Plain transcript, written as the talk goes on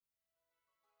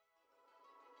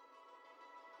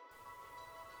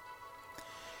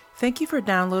Thank you for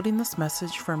downloading this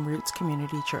message from Roots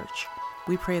Community Church.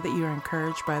 We pray that you are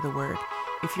encouraged by the word.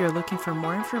 If you are looking for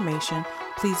more information,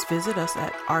 please visit us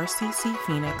at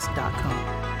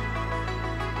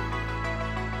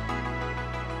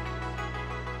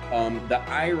rccphoenix.com. The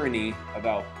irony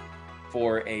about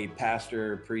for a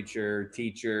pastor, preacher,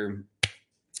 teacher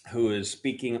who is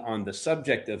speaking on the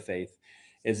subject of faith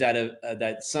is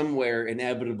that somewhere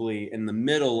inevitably in the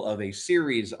middle of a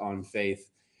series on faith,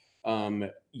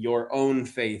 your own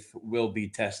faith will be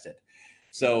tested.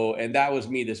 So, and that was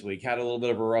me this week. Had a little bit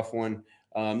of a rough one.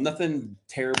 Nothing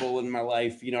terrible in my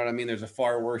life. You know what I mean? There's a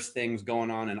far worse things going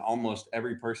on in almost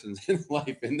every person's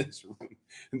life in this room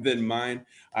than mine,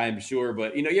 I'm sure.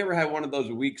 But, you ever had one of those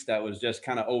weeks that was just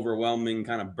kind of overwhelming,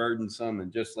 kind of burdensome,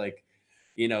 and just like,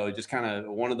 just kind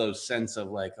of one of those sense of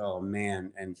like, oh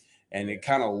man. And it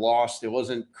kind of lost. It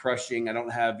wasn't crushing. I don't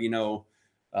have,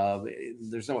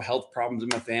 there's no health problems in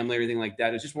my family or anything like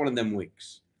that. It's just one of them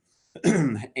weeks.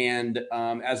 And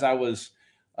as I was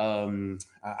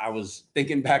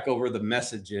thinking back over the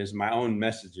messages, my own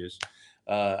messages,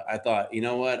 I thought, you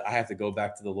know what? I have to go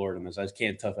back to the Lord on this. I just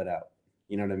can't tough it out.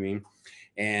 You know what I mean?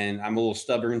 And I'm a little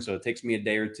stubborn, so it takes me a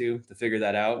day or two to figure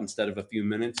that out instead of a few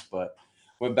minutes. But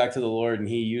went back to the Lord, and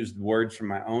He used words from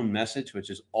my own message, which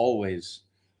is always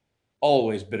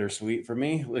bittersweet for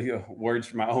me. Words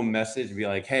from my own message, be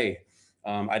like, hey,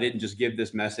 I didn't just give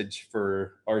this message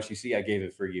for RCC, I gave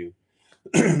it for you.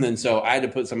 And so I had to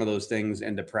put some of those things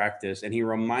into practice. And He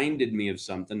reminded me of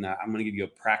something that I'm going to give you a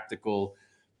practical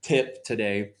tip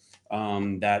today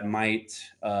that might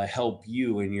help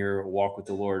you in your walk with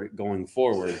the Lord going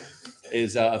forward.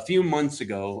 Is a few months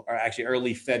ago, or actually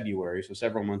early February, so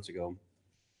several months ago,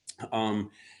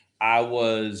 I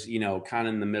was, kind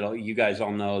of in the middle. You guys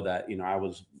all know that, I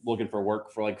was looking for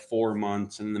work for like 4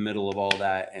 months in the middle of all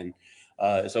that. And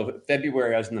so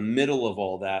February, I was in the middle of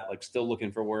all that, like still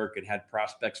looking for work and had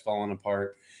prospects falling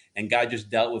apart. And God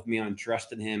just dealt with me on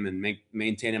trusting Him and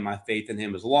maintaining my faith in Him.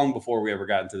 It was long before we ever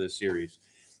got into this series.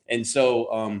 And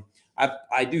so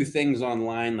I do things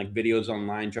online, like videos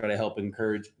online, try to help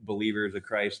encourage believers of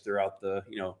Christ throughout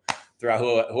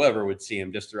throughout whoever would see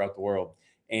Him, just throughout the world.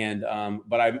 And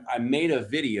but I made a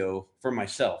video for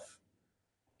myself,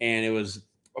 and it was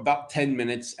about 10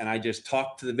 minutes, and I just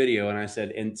talked to the video, and I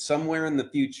said, and somewhere in the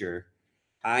future,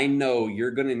 I know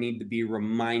you're going to need to be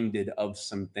reminded of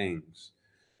some things.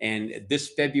 And this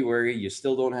February, you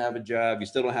still don't have a job, you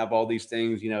still don't have all these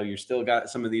things, you still got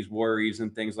some of these worries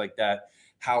and things like that.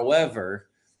 However,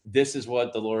 this is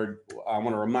what the Lord, I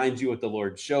want to remind you what the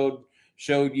Lord showed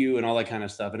you and all that kind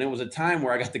of stuff. And it was a time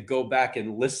where I got to go back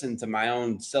and listen to my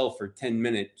own self for 10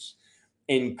 minutes,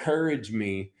 encourage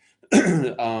me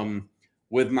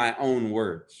with my own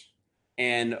words.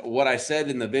 And what I said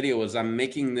in the video was, I'm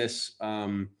making this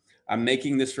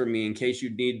for me in case you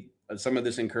need some of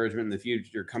this encouragement in the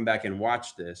future, come back and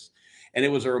watch this. And it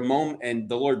was a moment, and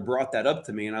the Lord brought that up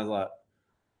to me, and I thought,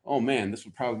 oh man, this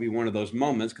would probably be one of those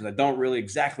moments, because I don't really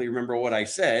exactly remember what I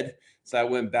said. So I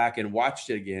went back and watched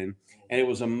it again. And it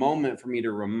was a moment for me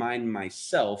to remind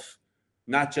myself,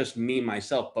 not just me,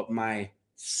 myself, but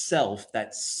myself,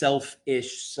 that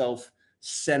selfish,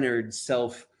 self-centered,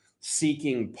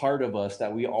 self-seeking part of us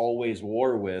that we always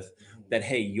war with, that,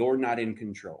 hey, you're not in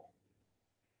control.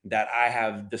 That I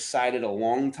have decided a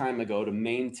long time ago to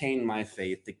maintain my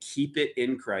faith, to keep it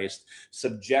in Christ,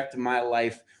 subject my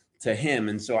life to Him.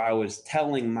 And so I was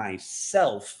telling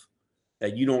myself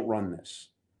that you don't run this,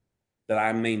 that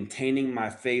I'm maintaining my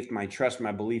faith, my trust,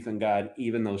 my belief in God,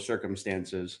 even though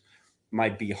circumstances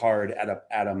might be hard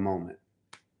at a moment.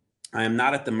 I am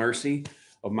not at the mercy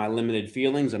of my limited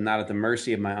feelings. I'm not at the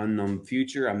mercy of my unknown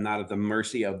future. I'm not at the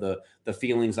mercy of the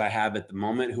feelings I have at the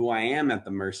moment. Who I am at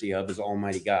the mercy of is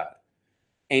Almighty God.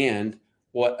 And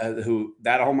who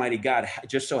that Almighty God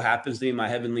just so happens to be my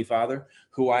Heavenly Father,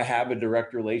 who I have a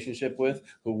direct relationship with,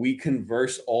 who we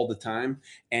converse all the time.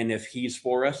 And if He's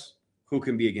for us, who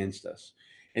can be against us?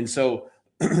 And so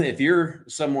if you're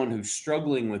someone who's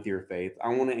struggling with your faith, I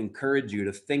want to encourage you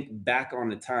to think back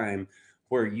on a time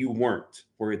where you weren't,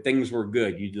 where things were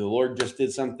good. The Lord just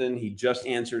did something. He just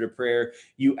answered a prayer.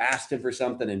 You asked Him for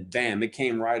something and bam, it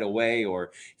came right away.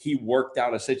 Or He worked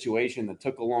out a situation that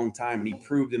took a long time and He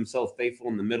proved Himself faithful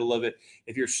in the middle of it.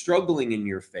 If you're struggling in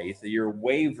your faith, that you're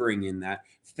wavering in that,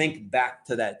 think back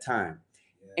to that time.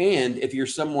 And if you're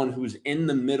someone who's in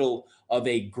the middle of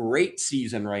a great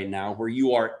season right now, where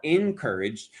you are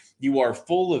encouraged, you are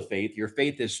full of faith, your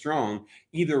faith is strong,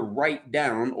 either write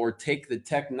down or take the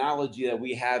technology that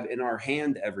we have in our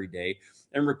hand every day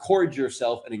and record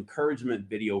yourself an encouragement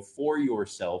video for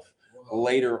yourself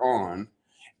later on.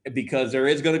 because there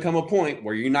is going to come a point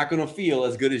where you're not going to feel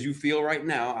as good as you feel right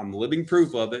now. I'm living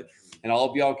proof of it. And all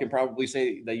of y'all can probably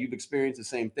say that you've experienced the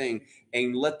same thing.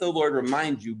 And let the Lord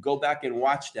remind you, go back and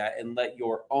watch that and let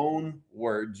your own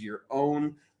words, your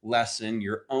own lesson,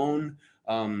 your own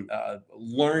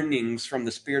learnings from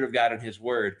the Spirit of God and His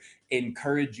Word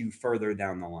encourage you further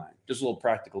down the line. Just a little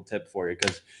practical tip for you,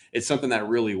 because it's something that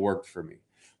really worked for me.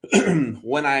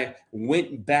 When I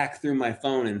went back through my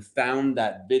phone and found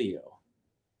that video,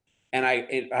 and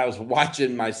I was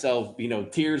watching myself,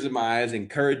 tears in my eyes,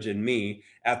 encouraging me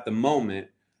at the moment,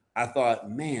 I thought,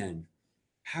 man,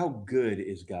 how good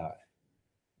is God?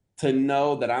 To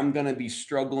know that I'm going to be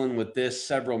struggling with this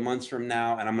several months from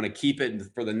now, and I'm going to keep it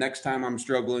for the next time I'm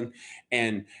struggling,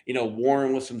 and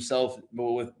warring with some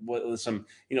some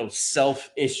self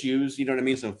issues, you know what I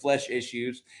mean, some flesh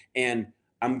issues, and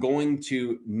I'm going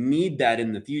to need that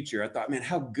in the future. I thought, man,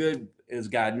 how good is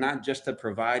God, not just to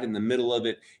provide in the middle of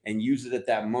it and use it at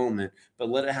that moment, but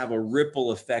let it have a ripple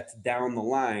effect down the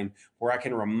line where I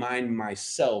can remind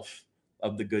myself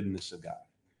of the goodness of God.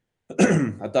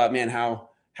 I thought, man,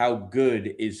 how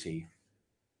good is He?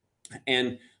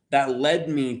 And that led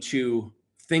me to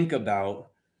think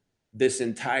about this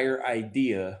entire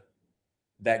idea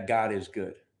that God is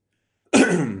good.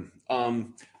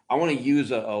 I want to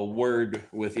use a word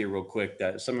with you real quick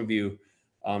that some of you,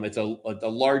 it's a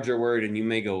larger word, and you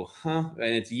may go, huh?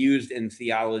 And it's used in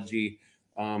theology.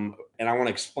 And I want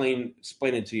to explain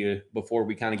it to you before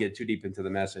we kind of get too deep into the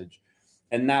message.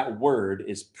 And that word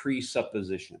is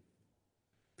presupposition.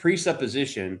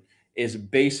 Presupposition is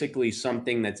basically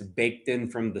something that's baked in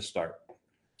from the start.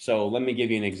 So let me give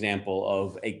you an example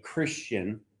of a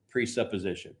Christian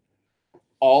presupposition.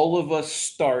 All of us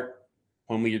start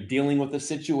when we are dealing with a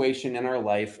situation in our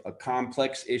life, a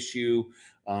complex issue.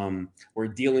 We're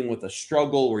dealing with a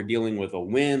struggle. We're dealing with a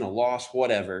win, a loss,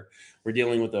 whatever. We're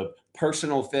dealing with a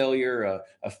personal failure,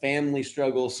 a family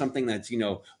struggle, something that's,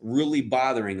 really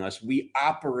bothering us. We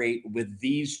operate with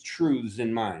these truths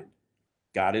in mind.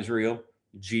 God is real.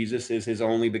 Jesus is His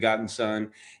only begotten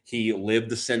Son. He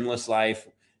lived a sinless life.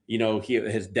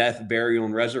 His death, burial,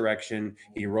 and resurrection.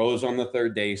 He rose on the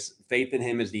third day. Faith in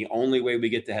Him is the only way we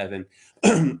get to heaven.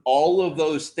 All of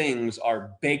those things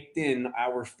are baked in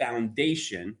our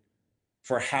foundation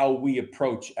for how we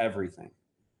approach everything.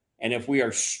 And if we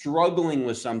are struggling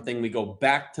with something, we go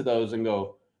back to those and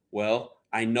go, well,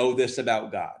 I know this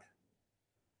about God.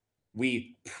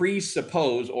 We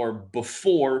presuppose, or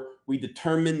before we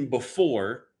determine,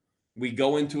 before we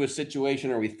go into a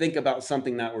situation or we think about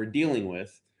something that we're dealing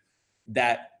with,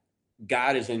 that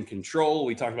God is in control.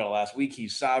 We talked about it last week.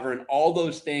 He's sovereign. All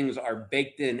those things are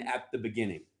baked in at the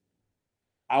beginning.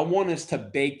 I want us to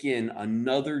bake in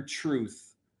another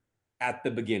truth at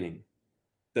the beginning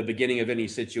of any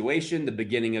situation, the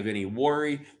beginning of any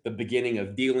worry, the beginning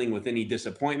of dealing with any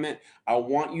disappointment. I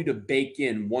want you to bake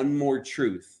in one more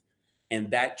truth. And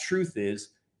that truth is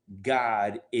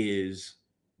God is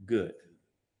good.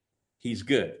 He's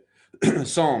good.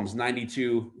 Psalms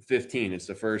 92:15. It's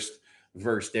the first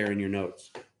verse there in your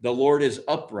notes. The Lord is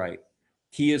upright.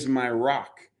 He is my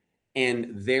rock, and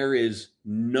there is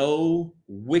no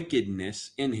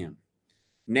wickedness in Him.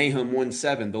 Nahum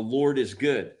 1:7. The Lord is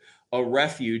good, a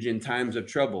refuge in times of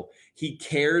trouble. He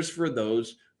cares for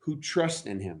those who trust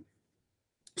in Him.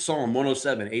 Psalm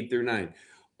 107:8-9.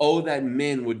 Oh, that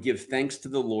men would give thanks to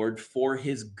the Lord for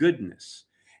His goodness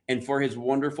and for His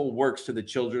wonderful works to the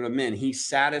children of men. He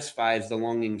satisfies the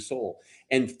longing soul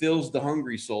and fills the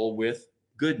hungry soul with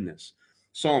goodness.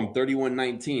 Psalm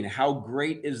 31:19. How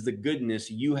great is the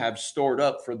goodness you have stored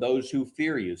up for those who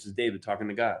fear you. This is David talking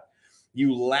to God.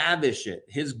 You lavish it,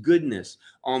 His goodness,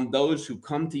 on those who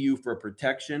come to you for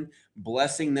protection,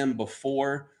 blessing them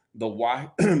before the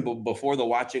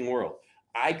watching world.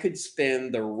 I could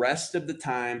spend the rest of the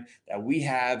time that we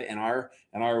have in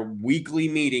our weekly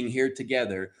meeting here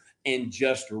together and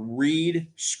just read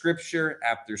scripture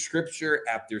after scripture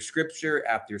after scripture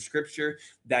after scripture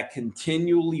that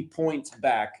continually points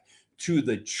back to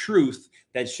the truth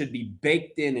that should be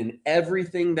baked in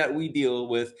everything that we deal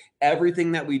with,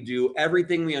 everything that we do,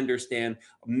 everything we understand.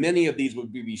 Many of these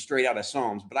would be straight out of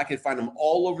Psalms, but I could find them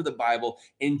all over the Bible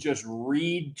and just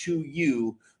read to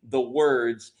you the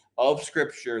words of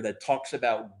scripture that talks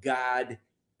about God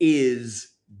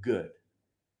is good.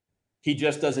 He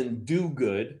just doesn't do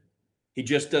good. He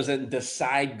just doesn't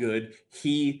decide good.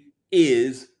 He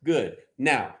is good.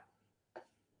 Now,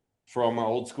 for all my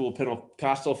old school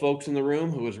Pentecostal folks in the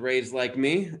room who was raised like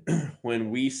me,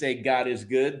 when we say God is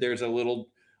good, there's a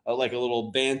little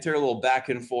banter, a little back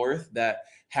and forth that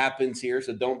happens here.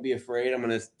 So don't be afraid. I'm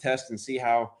going to test and see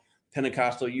how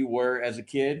Pentecostal you were as a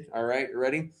kid. All right,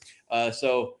 ready?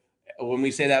 So when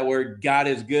we say that word, God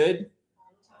is good,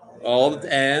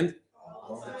 and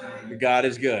God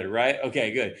is good, right?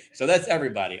 Okay, good. So that's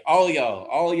everybody. All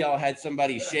y'all had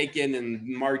somebody shaking and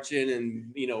marching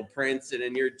and prancing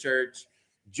in your church,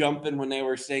 jumping when they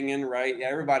were singing, right? Yeah,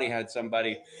 everybody had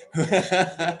somebody in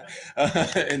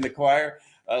the choir,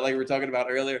 like we were talking about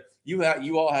earlier. You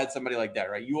all had somebody like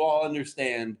that, right? You all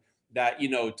understand that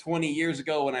 20 years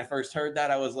ago when I first heard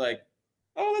that, I was like,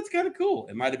 oh, that's kind of cool.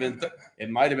 It might have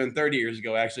been 30 years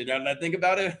ago, actually, now that I think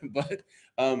about it. But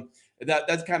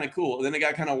that's kind of cool. And then it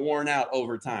got kind of worn out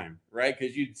over time, right?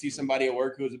 Because you'd see somebody at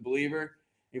work who was a believer.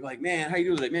 You're like, man, how you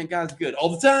doing? Like, man, God's good all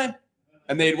the time.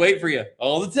 And they'd wait for you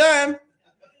all the time.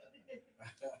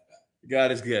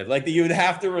 God is good. Like you would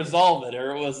have to resolve it,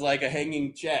 or it was like a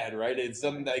hanging chad, right? It's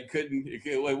something that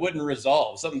it wouldn't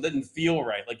resolve. Something didn't feel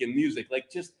right, like in music. Like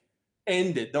just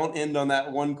end it. Don't end on that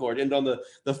one chord. End on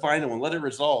the final one. Let it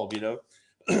resolve,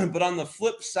 But on the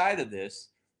flip side of this,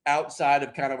 outside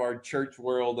of kind of our church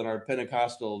world and our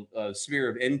Pentecostal sphere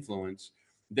of influence,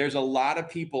 there's a lot of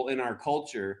people in our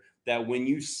culture that when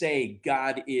you say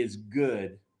God is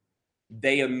good,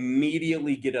 they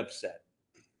immediately get upset.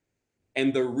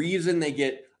 And the reason they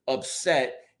get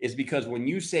upset is because when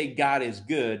you say God is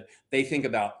good, they think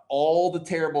about all the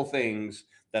terrible things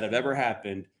that have ever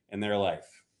happened in their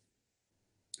life.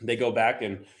 They go back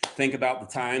and think about the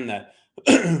time that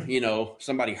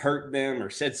somebody hurt them or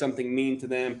said something mean to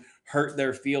them, hurt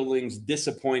their feelings,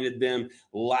 disappointed them,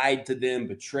 lied to them,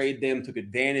 betrayed them, took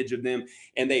advantage of them.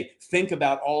 And they think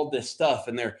about all this stuff,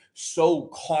 and they're so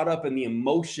caught up in the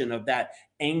emotion of that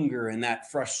anger and that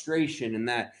frustration and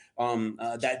that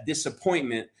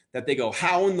disappointment that they go,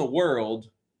 how in the world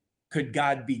could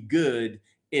God be good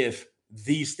if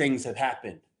these things have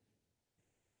happened?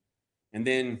 And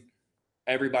then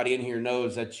everybody in here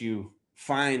knows that you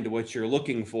find what you're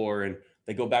looking for, and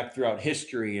they go back throughout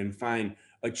history and find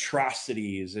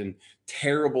atrocities and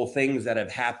terrible things that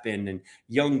have happened, and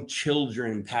young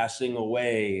children passing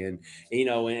away, and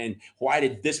and why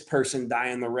did this person die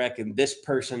in the wreck and this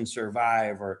person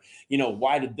survive, or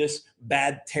why did this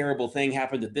bad terrible thing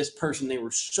happen to this person? They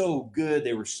were so good,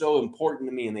 they were so important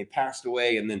to me, and they passed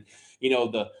away. And then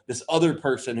this other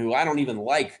person who I don't even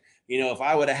like, if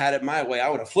I would have had it my way, I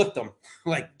would have flipped them,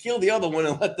 like kill the other one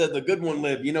and let the good one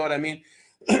live. You know what I mean?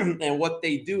 And what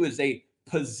they do is they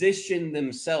position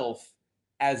themselves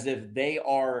as if they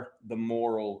are the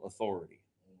moral authority.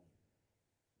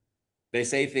 They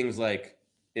say things like,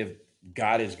 if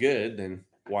God is good, then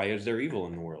why is there evil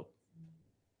in the world?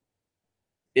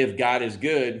 If God is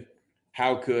good,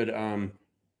 how could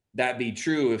that be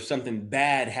true if something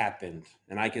bad happened?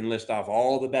 And I can list off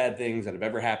all the bad things that have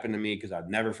ever happened to me because I've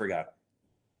never forgotten.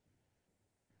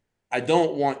 I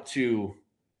don't want to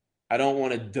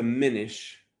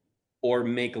diminish or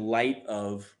make light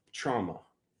of trauma.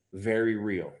 Very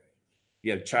real.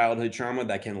 You have childhood trauma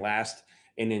that can last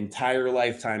an entire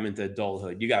lifetime into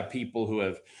adulthood. You got people who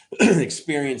have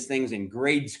experienced things in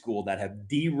grade school that have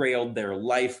derailed their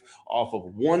life off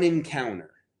of one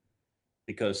encounter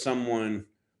because some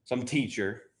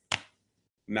teacher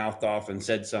mouthed off and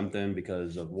said something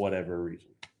because of whatever reason.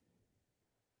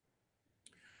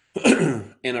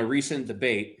 In a recent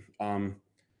debate,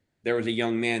 there was a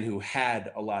young man who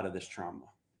had a lot of this trauma.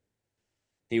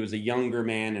 He was a younger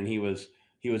man, and he was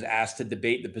asked to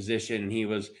debate the position, and he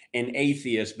was an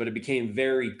atheist, but it became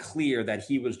very clear that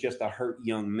he was just a hurt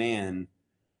young man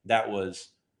that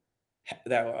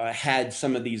had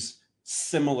some of these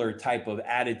similar type of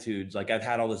attitudes. Like, I've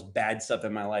had all this bad stuff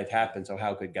in my life happen, so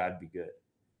how could God be good?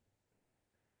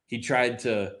 He tried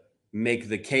to make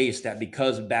the case that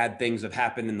because bad things have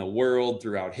happened in the world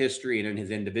throughout history and in his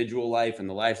individual life and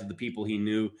the lives of the people he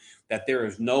knew, that there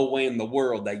is no way in the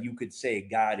world that you could say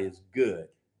God is good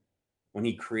when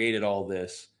he created all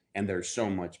this and there's so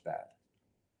much bad.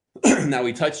 Now,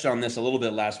 we touched on this a little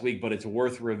bit last week, but it's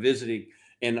worth revisiting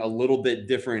in a little bit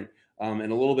different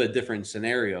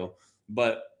scenario.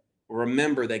 But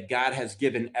remember that God has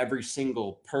given every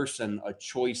single person a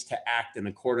choice to act in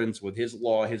accordance with his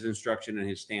law, his instruction, and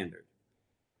his standard.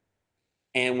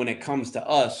 And when it comes to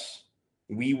us,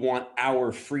 we want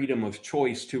our freedom of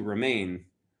choice to remain.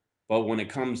 But when it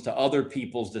comes to other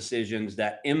people's decisions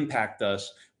that impact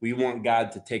us, we want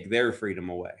God to take their freedom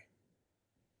away.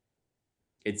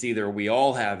 It's either we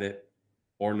all have it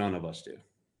or none of us do.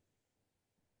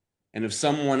 And if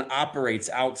someone operates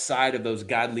outside of those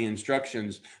godly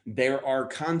instructions, there are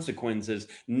consequences,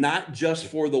 not just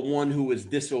for the one who is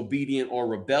disobedient or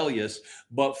rebellious,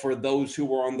 but for those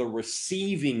who are on the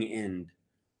receiving end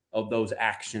of those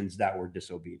actions that were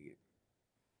disobedient.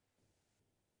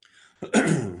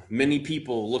 Many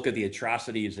people look at the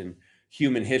atrocities in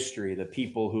human history, the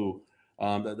people who,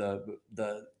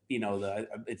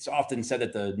 it's often said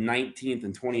that the 19th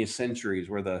and 20th centuries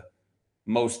were the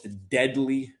most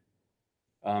deadly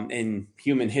in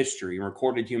human history,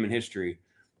 recorded human history,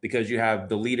 because you have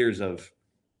the leaders of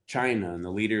China and the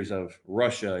leaders of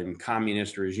Russia and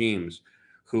communist regimes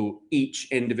who each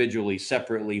individually,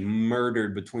 separately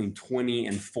murdered between 20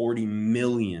 and 40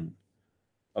 million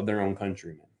of their own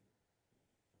countrymen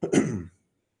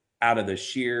out of the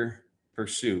sheer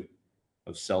pursuit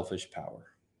of selfish power.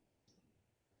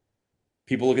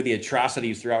 People look at the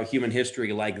atrocities throughout human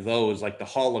history like those, like the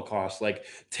Holocaust, like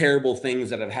terrible things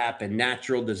that have happened,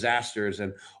 natural disasters,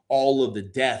 and all of the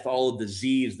death, all of the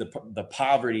disease, the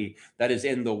poverty that is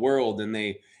in the world. And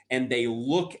they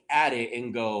look at it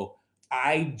and go,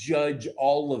 I judge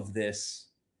all of this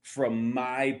from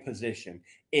my position.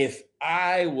 If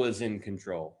I was in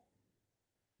control,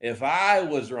 if I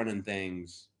was running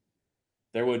things,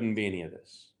 there wouldn't be any of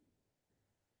this.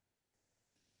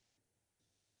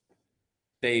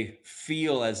 They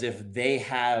feel as if they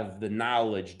have the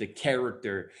knowledge, the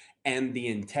character, and the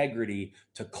integrity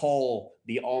to call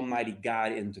the Almighty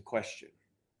God into question.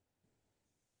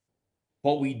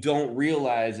 What we don't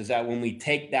realize is that when we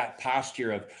take that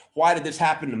posture of, why did this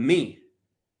happen to me?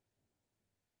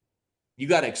 You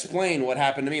got to explain what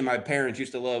happened to me. My parents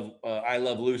used to love I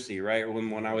Love Lucy, right?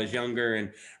 When I was younger,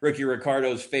 and Ricky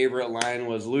Ricardo's favorite line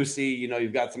was, Lucy,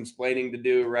 you've got some explaining to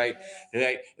do, right?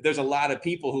 There's a lot of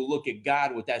people who look at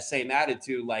God with that same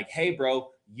attitude, like, hey, bro,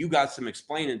 you got some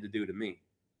explaining to do to me.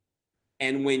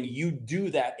 And when you do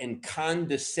that and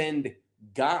condescend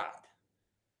God,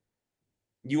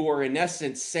 you are in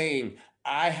essence saying,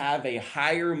 I have a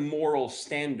higher moral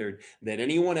standard than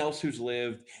anyone else who's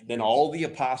lived, than all the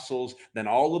apostles, than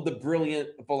all of the brilliant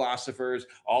philosophers,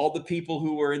 all the people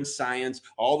who were in science,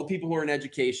 all the people who are in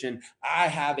education. I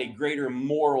have a greater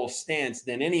moral stance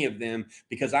than any of them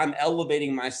because I'm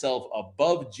elevating myself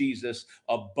above Jesus,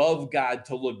 above God,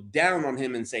 to look down on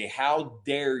him and say, how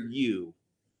dare you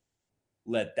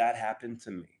let that happen to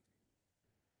me?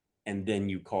 And then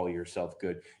you call yourself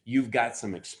good. You've got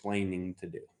some explaining to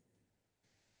do.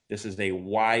 This is a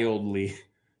wildly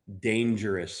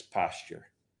dangerous posture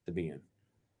to be in.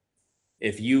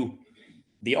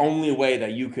 The only way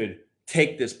that you could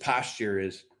take this posture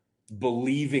is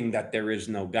believing that there is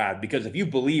no God. Because if you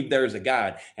believe there is a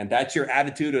God and that's your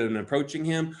attitude in approaching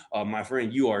him, my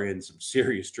friend, you are in some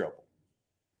serious trouble.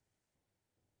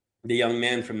 The young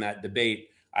man from that debate,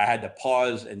 I had to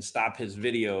pause and stop his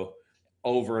video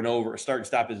over and over,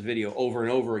 stop his video over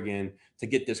and over again to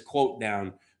get this quote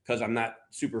down, because I'm not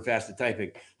super fast at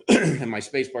typing and my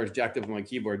space bar is jacked up on my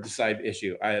keyboard. This side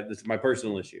issue. This is my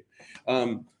personal issue.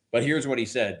 But here's what he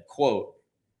said, quote,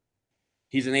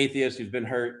 he's an atheist who's been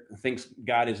hurt, thinks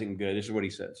God isn't good. This is what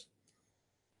he says.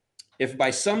 If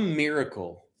by some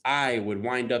miracle I would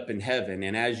wind up in heaven,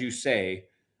 and as you say,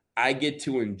 I get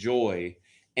to enjoy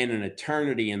in an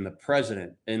eternity in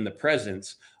the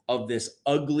presence of this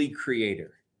ugly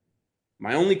creator,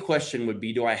 my only question would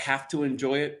be, do I have to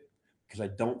enjoy it? Because I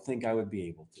don't think I would be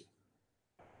able to.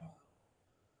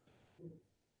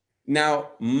 Now,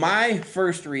 my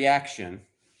first reaction,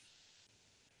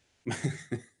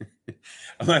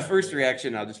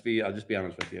 I'll just be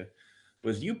honest with you,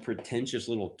 was, you pretentious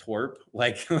little twerp.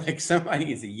 Like somebody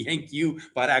needs to yank you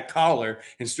by that collar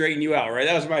and straighten you out, right?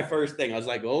 That was my first thing. I was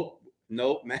like, oh,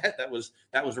 no, Matt, that was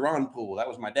Ron Poole. That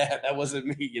was my dad. That wasn't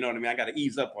me. You know what I mean? I got to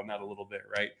ease up on that a little bit,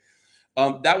 right?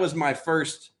 That was my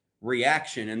first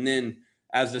reaction. And then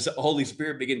as the Holy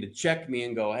Spirit began to check me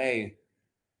and go, hey,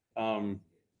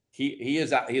 he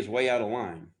is way out of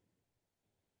line.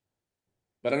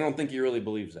 But I don't think he really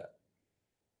believes that.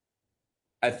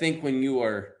 I think when you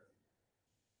are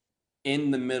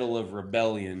in the middle of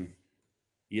rebellion,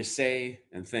 you say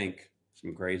and think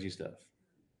some crazy stuff.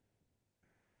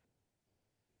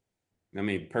 Let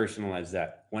me personalize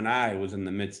that. When I was in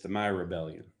the midst of my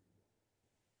rebellion,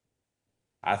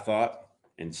 I thought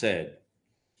and said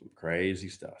some crazy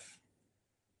stuff.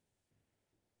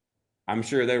 I'm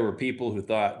sure there were people who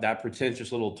thought that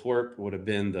pretentious little twerp would have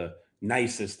been the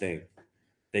nicest thing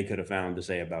they could have found to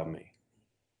say about me.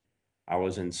 I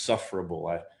was insufferable.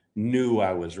 I knew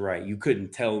I was right. You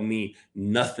couldn't tell me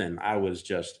nothing. I was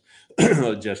just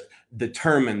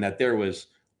determined that there was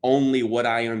only what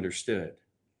I understood.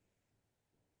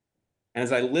 And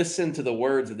as I listened to the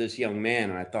words of this young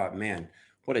man, and I thought, man,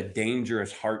 what a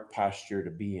dangerous heart posture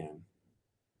to be in.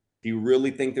 Do you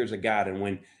really think there's a God? And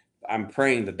when I'm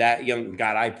praying that young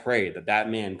God, I pray that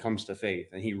man comes to faith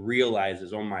and he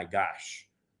realizes, oh my gosh,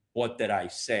 what did I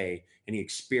say? And he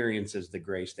experiences the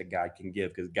grace that God can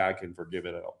give because God can forgive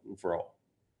it all, for all.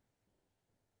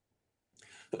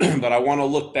 But I want to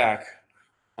look back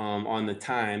on the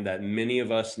time that many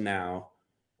of us now,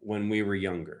 when we were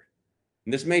younger,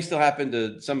 and this may still happen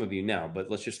to some of you now, but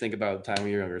let's just think about the time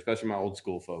when you're younger, especially my old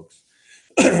school folks.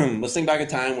 Let's think back a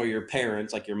time where your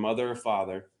parents, like your mother or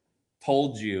father,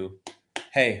 told you,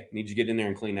 hey, I need you to get in there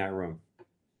and clean that room.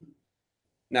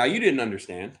 Now, you didn't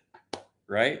understand,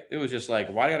 right? It was just like,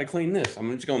 why do I got to clean this?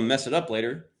 I'm just going to mess it up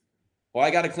later. Well,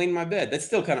 I got to clean my bed. That's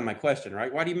still kind of my question,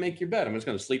 right? Why do you make your bed? I'm just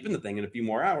going to sleep in the thing in a few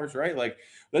more hours, right? Like,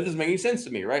 that doesn't make any sense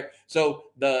to me, right? So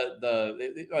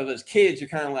as kids, you're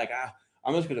kind of like,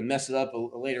 I'm just going to mess it up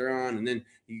later on. And then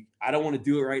I don't want to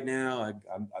do it right now.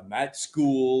 I'm at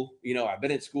school. I've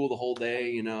been at school the whole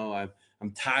day.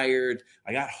 I'm tired.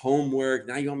 I got homework.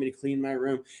 Now you want me to clean my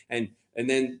room. And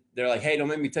then they're like, hey, don't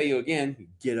make me tell you again. You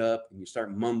get up and you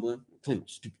start mumbling, clean my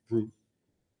stupid room.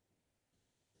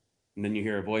 And then you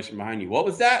hear a voice from behind you. What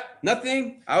was that?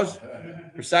 Nothing. I was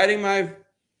reciting my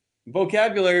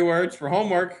vocabulary words for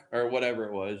homework or whatever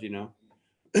it was, You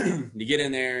get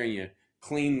in there and you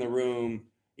clean the room,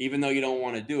 even though you don't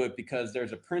want to do it, because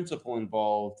there's a principle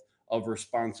involved of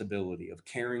responsibility, of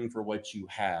caring for what you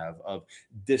have, of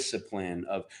discipline,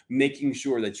 of making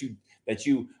sure that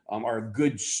you are a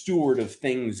good steward of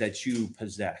things that you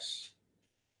possess.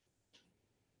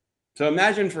 So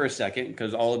imagine for a second,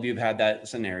 because all of you have had that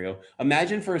scenario,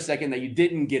 imagine for a second that you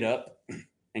didn't get up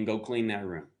and go clean that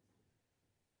room.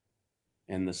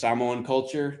 In the Samoan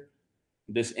culture,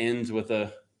 this ends with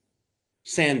a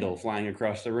sandal flying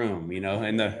across the room,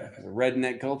 In the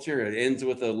redneck culture, it ends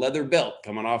with a leather belt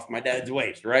coming off my dad's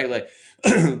waist, right? Like,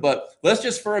 but let's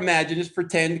just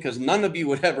pretend, because none of you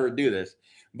would ever do this,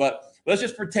 but let's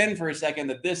just pretend for a second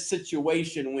that this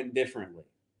situation went differently.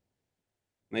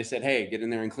 And they said, hey, get in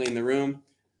there and clean the room.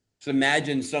 So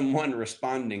imagine someone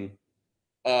responding,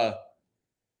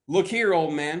 look here,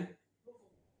 old man.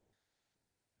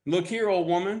 Look here, old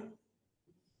woman.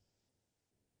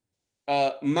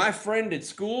 My friend at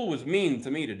school was mean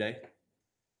to me today.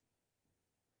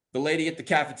 The lady at the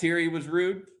cafeteria was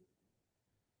rude.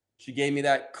 She gave me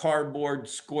that cardboard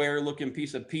square-looking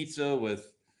piece of pizza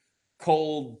with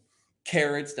cold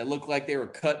carrots that looked like they were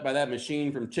cut by that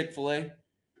machine from Chick-fil-A.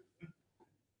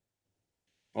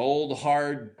 Old,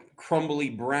 hard, crumbly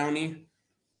brownie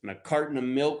and a carton of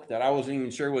milk that I wasn't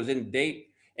even sure was in date.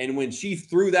 And when she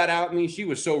threw that out at me, she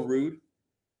was so rude.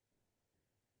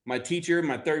 My teacher in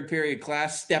my third period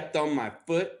class stepped on my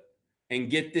foot, and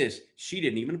get this, she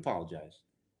didn't even apologize.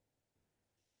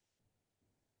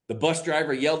 The bus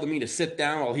driver yelled at me to sit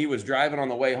down while he was driving on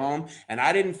the way home, and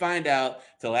I didn't find out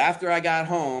till after I got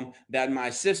home that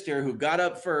my sister, who got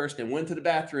up first and went to the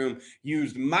bathroom,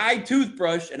 used my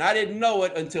toothbrush, and I didn't know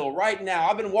it until right now.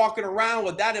 I've been walking around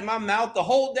with that in my mouth the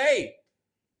whole day.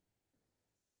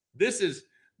 This is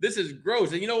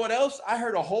gross. And you know what else? I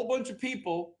heard a whole bunch of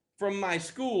people from my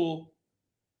school,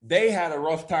 they had a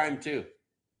rough time too.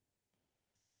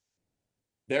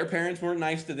 Their parents weren't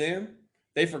nice to them.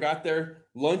 They forgot their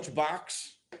lunch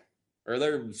box or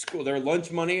their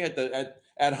lunch money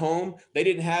at home. They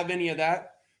didn't have any of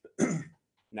that.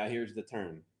 Now here's the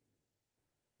turn.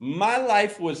 My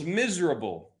life was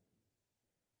miserable.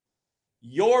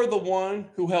 You're the one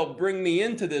who helped bring me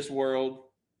into this world.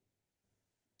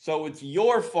 So it's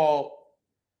your fault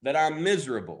that I'm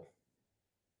miserable.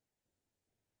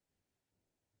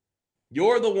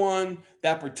 You're the one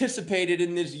that participated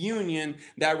in this union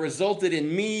that resulted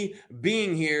in me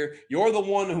being here. You're the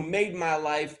one who made my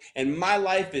life, and my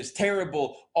life is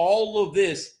terrible. All of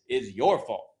this is your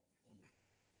fault.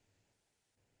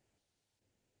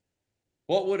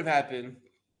 What would have happened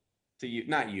to you?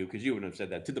 Not you, because you wouldn't have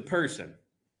said that. To the person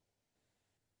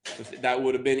that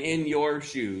would have been in your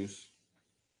shoes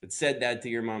that said that to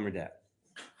your mom or dad.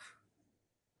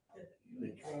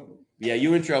 Yeah,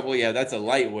 you in trouble. Yeah, that's a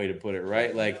light way to put it,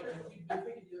 right? Like,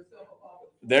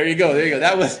 there you go.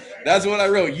 That's what I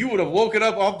wrote. You would have woken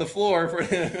up off the floor for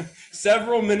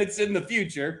several minutes in the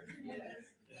future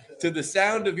to the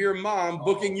sound of your mom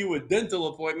booking you a dental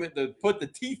appointment to put the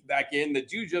teeth back in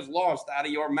that you just lost out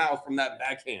of your mouth from that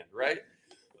backhand, right?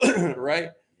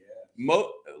 Right?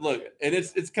 Look, and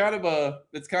it's kind of a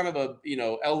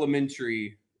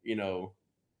elementary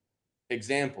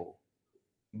example,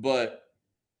 but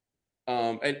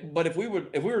if we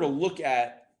were to look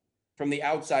at from the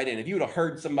outside in, if you would have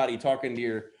heard somebody talking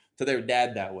to their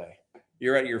dad that way,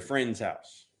 you're at your friend's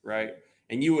house, right?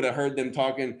 And you would have heard them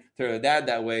talking to their dad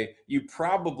that way, you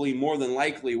probably more than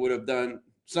likely would have done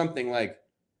something like,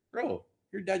 bro,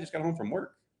 your dad just got home from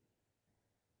work.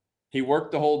 He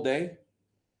worked the whole day.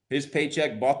 His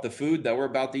paycheck bought the food that we're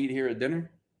about to eat here at dinner.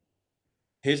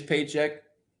 His paycheck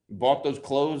bought those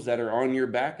clothes that are on your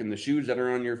back and the shoes that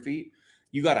are on your feet.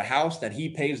 You got a house that he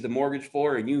pays the mortgage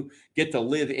for, and you get to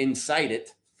live inside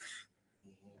it,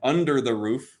 under the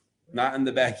roof, not in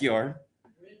the backyard.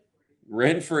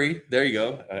 Rent free. There you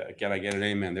go. Can I get an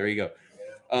amen? There you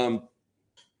go.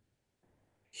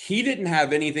 He didn't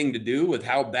have anything to do with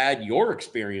how bad your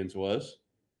experience was.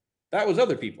 That was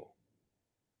other people.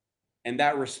 And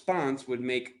that response would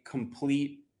make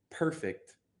complete,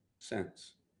 perfect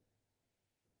sense.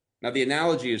 Now, the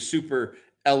analogy is super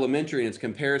elementary in its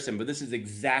comparison, but this is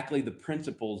exactly the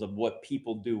principles of what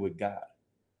people do with God.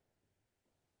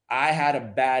 I had a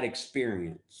bad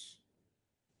experience.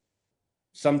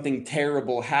 Something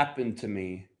terrible happened to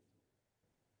me.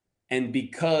 And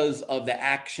because of the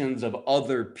actions of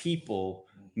other people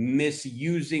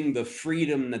misusing the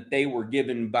freedom that they were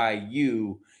given by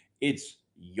you, it's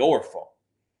your fault,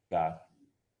 God.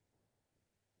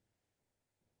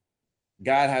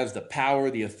 God has the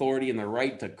power, the authority, and the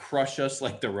right to crush us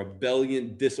like the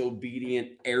rebellious, disobedient,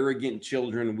 arrogant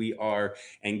children we are.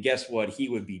 And guess what? He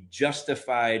would be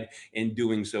justified in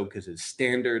doing so because his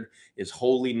standard is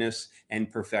holiness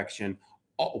and perfection,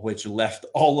 which left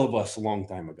all of us a long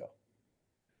time ago.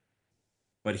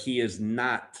 But he is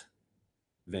not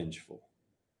vengeful.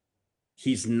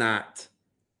 He's not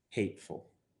hateful.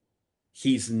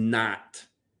 He's not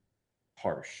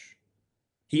harsh.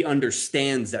 He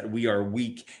understands that we are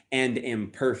weak and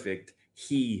imperfect.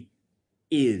 He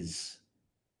is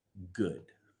good.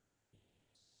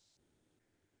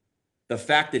 The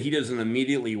fact that he doesn't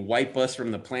immediately wipe us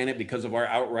from the planet because of our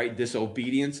outright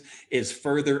disobedience is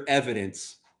further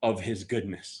evidence of his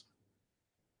goodness.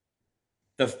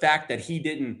 The fact that he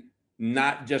didn't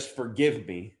not just forgive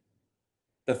me,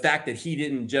 the fact that he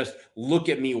didn't just look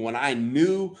at me when I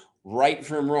knew right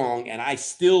from wrong and I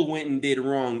still went and did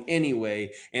wrong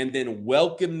anyway, and then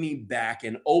welcome me back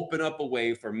and open up a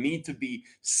way for me to be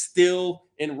still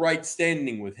in right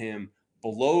standing with him,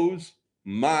 blows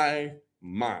my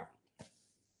mind.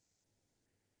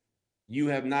 You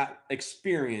have not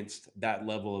experienced that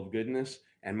level of goodness.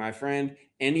 And my friend,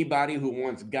 anybody who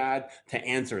wants God to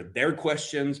answer their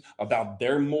questions about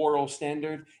their moral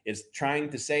standard is trying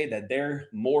to say that their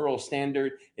moral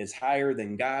standard is higher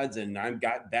than God's. And I've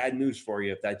got bad news for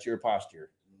you if that's your posture.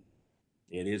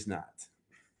 It is not.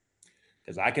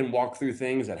 Because I can walk through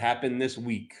things that happened this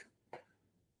week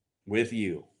with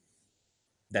you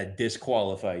that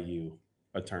disqualify you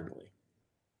eternally.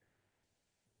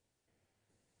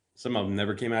 Some of them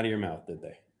never came out of your mouth, did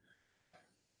they?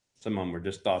 Some of them were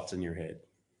just thoughts in your head.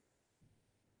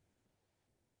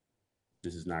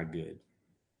 This is not good.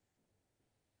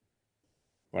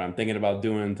 What I'm thinking about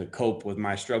doing to cope with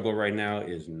my struggle right now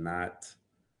is not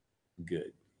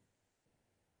good.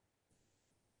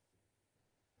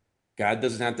 God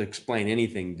doesn't have to explain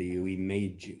anything to you. He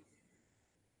made you.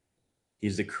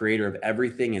 He's the creator of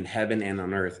everything in heaven and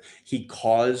on earth. He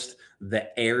caused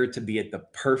the air to be at the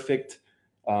perfect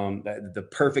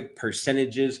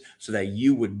percentages so that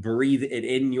you would breathe it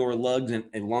in your lungs and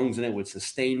it would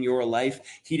sustain your life.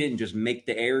 He didn't just make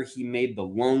the air. He made the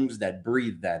lungs that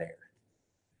breathe that air.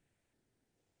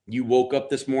 You woke up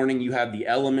this morning, you have the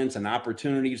elements and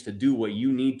opportunities to do what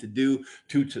you need to do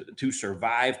to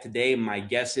survive today. My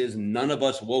guess is none of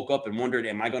us woke up and wondered,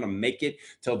 am I going to make it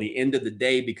till the end of the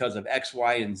day because of X,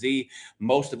 Y, and Z?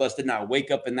 Most of us did not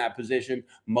wake up in that position.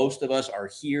 Most of us are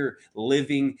here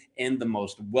living in the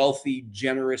most wealthy,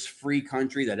 generous, free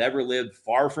country that ever lived,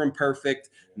 far from perfect,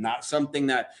 not something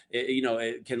that,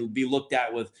 it can be looked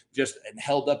at with just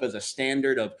held up as a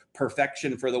standard of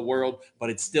perfection for the world, but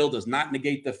it still does not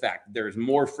negate the fact that there is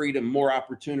more freedom, more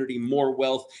opportunity, more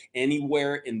wealth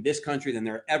anywhere in this country than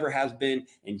there ever has been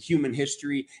in human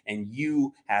history, and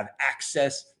you have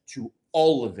access to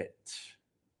all of it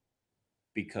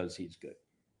because he's good.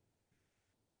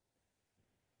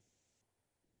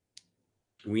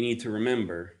 We need to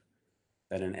remember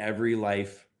that in every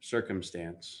life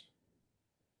circumstance,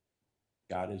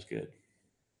 God is good.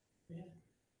 Yeah.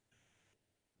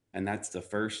 And that's the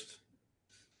first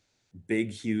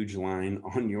big, huge line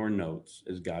on your notes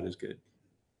is God is good.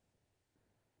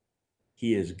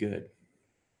 He is good.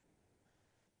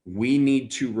 We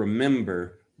need to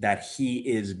remember that he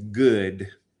is good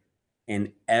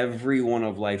in every one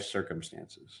of life's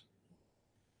circumstances.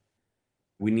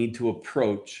 We need to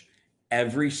approach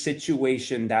every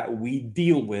situation that we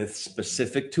deal with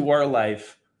specific to our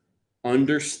life,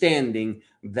 understanding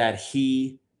that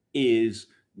he is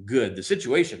good. The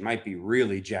situation might be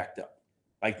really jacked up.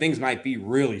 Like things might be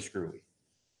really screwy.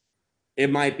 It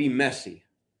might be messy.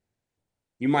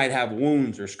 You might have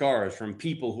wounds or scars from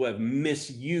people who have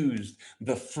misused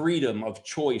the freedom of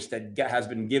choice that has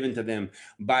been given to them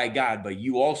by God. But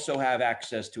you also have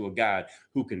access to a God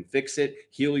who can fix it,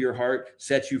 heal your heart,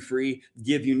 set you free,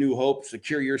 give you new hope,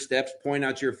 secure your steps, point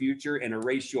out your future, and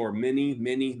erase your many,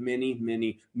 many, many,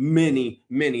 many, many,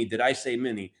 many, did I say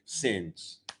many,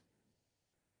 sins.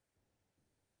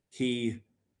 He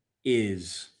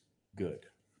is good.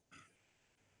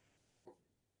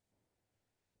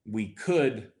 We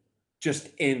could just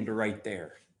end right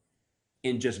there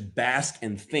and just bask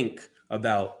and think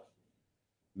about,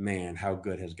 man, how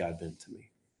good has God been to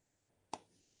me?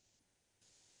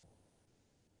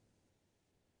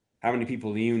 How many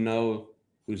people do you know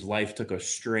whose life took a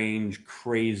strange,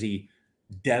 crazy,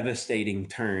 devastating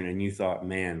turn and you thought,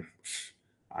 man,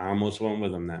 I almost went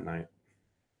with them that night?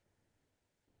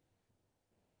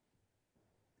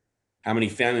 How many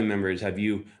family members have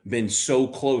you been so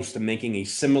close to making a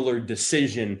similar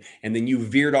decision and then you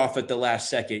veered off at the last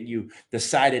second? You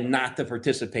decided not to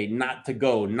participate, not to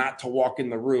go, not to walk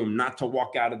in the room, not to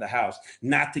walk out of the house,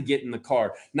 not to get in the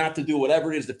car, not to do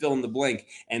whatever it is to fill in the blank.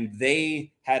 And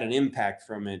they had an impact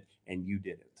from it and you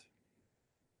didn't.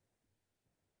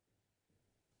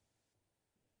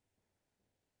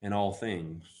 In all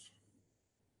things,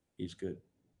 he's good.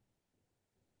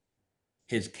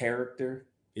 His character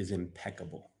is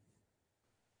impeccable.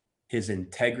 His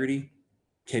integrity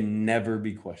can never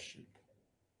be questioned.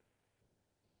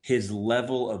 His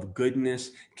level of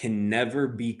goodness can never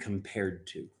be compared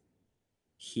to.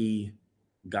 He,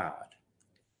 God,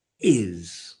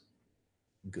 is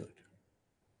good.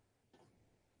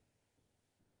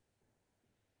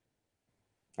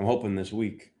 I'm hoping this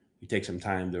week you take some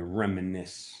time to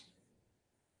reminisce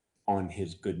on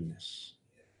his goodness.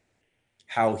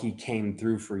 How he came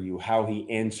through for you, how he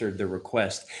answered the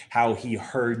request, how he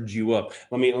heard you up.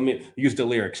 Let me use the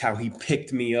lyrics. How he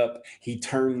picked me up, he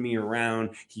turned me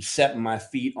around, he set my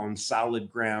feet on solid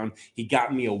ground. He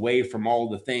got me away from all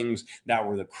the things that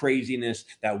were the craziness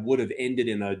that would have ended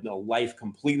in a life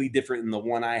completely different than the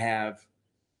one I have.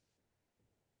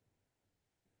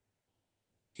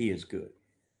 He is good.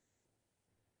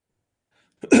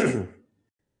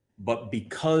 But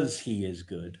because he is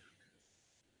good,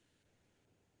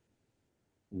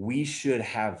 we should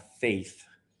have faith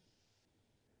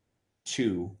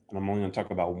too, and I'm only going to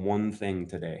talk about one thing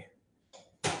today.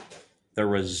 The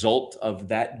result of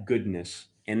that goodness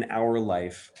in our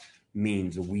life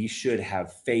means we should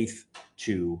have faith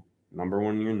to, number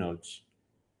one in your notes,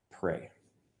 pray.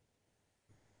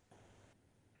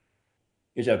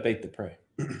 You should have faith to pray.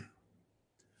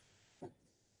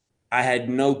 I had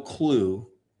no clue.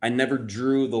 I never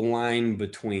drew the line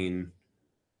between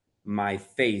my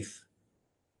faith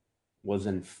was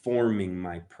informing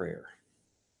my prayer.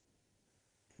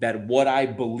 That what I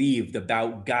believed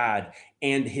about God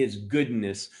and his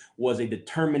goodness was a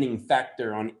determining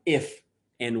factor on if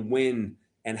and when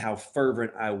and how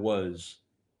fervent I was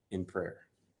in prayer.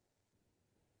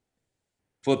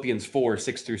 Philippians 4,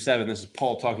 6-7, this is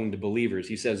Paul talking to believers.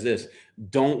 He says this,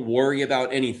 don't worry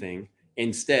about anything.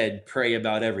 Instead, pray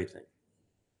about everything.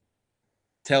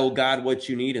 Tell God what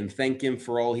you need and thank him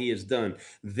for all he has done.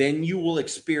 Then you will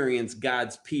experience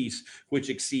God's peace,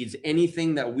 which exceeds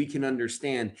anything that we can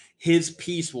understand. His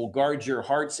peace will guard your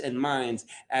hearts and minds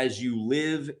as you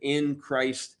live in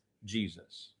Christ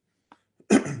Jesus.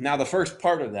 Now, the first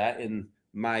part of that, in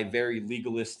my very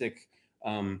legalistic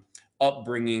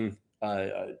upbringing,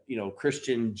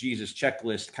 Christian Jesus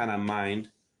checklist kind of mind,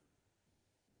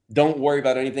 don't worry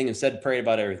about anything, instead pray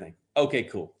about everything. Okay,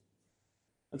 cool.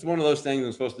 That's one of those things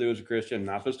I'm supposed to do as a Christian. I'm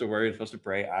not supposed to worry. I'm supposed to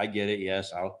pray. I get it.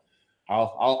 Yes,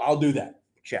 I'll do that.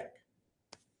 Check.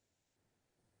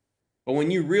 But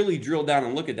when you really drill down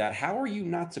and look at that, how are you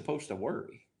not supposed to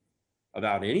worry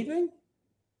about anything?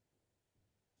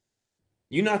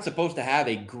 You're not supposed to have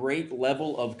a great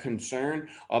level of concern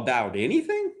about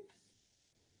anything?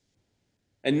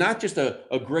 And not just a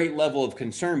great level of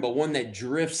concern, but one that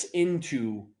drifts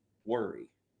into worry.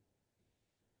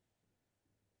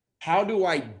 How do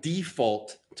I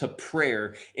default to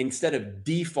prayer instead of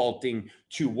defaulting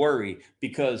to worry?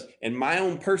 Because in my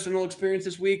own personal experience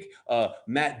this week,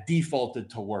 Matt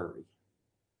defaulted to worry.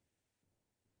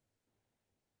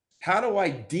 How do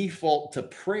I default to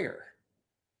prayer?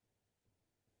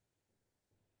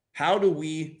 How do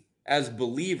we, as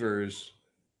believers,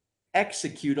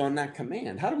 execute on that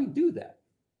command? How do we do that?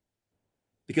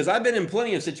 Because I've been in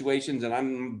plenty of situations, and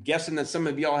I'm guessing that some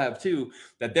of y'all have too,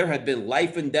 that there have been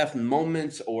life and death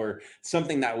moments or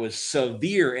something that was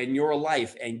severe in your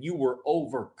life, and you were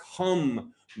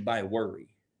overcome by worry.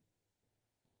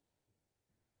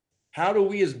 How do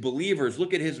we as believers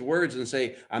look at his words and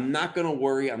say, I'm not going to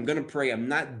worry, I'm going to pray, I'm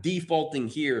not defaulting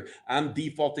here, I'm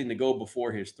defaulting to go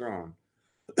before his throne?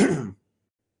 And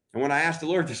when I asked the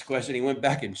Lord this question, he went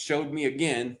back and showed me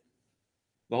again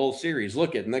the whole series.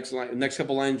 Look at next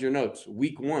couple lines of your notes.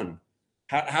 Week 1.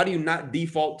 How do you not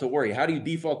default to worry? How do you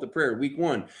default to prayer? Week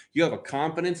 1, you have a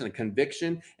confidence and a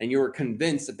conviction, and you're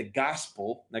convinced that the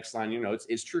gospel, next line in your notes,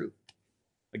 is true.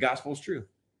 The gospel is true.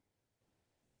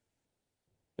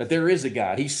 That there is a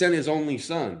God. He sent his only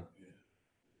son.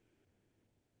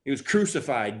 He was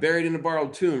crucified, buried in a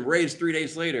borrowed tomb, raised 3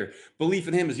 days later. Belief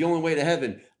in him is the only way to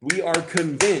heaven. We are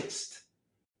convinced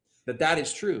that that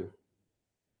is true.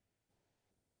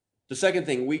 The second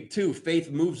thing, week 2,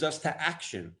 faith moves us to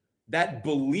action. That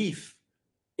belief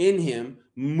in him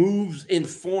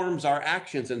informs our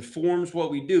actions and forms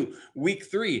what we do. Week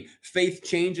 3, faith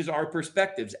changes our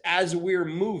perspectives as we're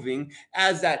moving,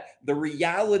 as the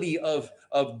reality of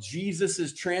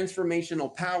Jesus's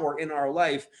transformational power in our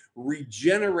life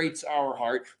regenerates our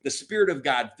heart. The Spirit of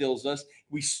God fills us.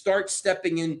 We start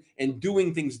stepping in and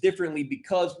doing things differently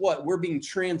because what? We're being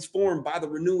transformed by the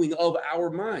renewing of our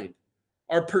mind.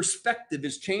 Our perspective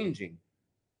is changing.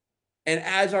 And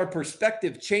as our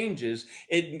perspective changes,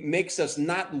 it makes us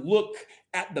not look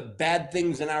at the bad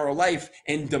things in our life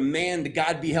and demand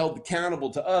God be held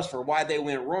accountable to us for why they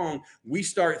went wrong. We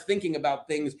start thinking about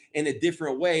things in a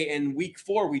different way. And week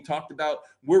 4, we talked about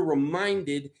we're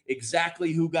reminded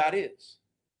exactly who God is.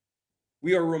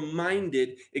 We are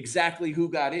reminded exactly who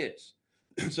God is.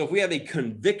 So if we have a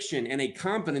conviction and a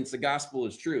confidence the gospel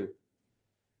is true,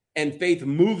 and faith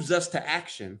moves us to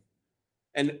action,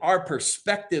 and our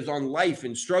perspectives on life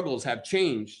and struggles have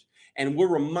changed, and we're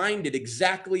reminded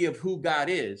exactly of who God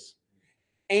is,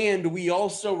 and we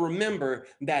also remember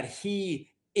that he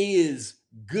is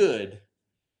good,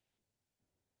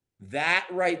 that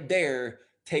right there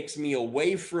takes me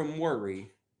away from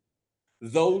worry.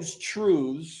 Those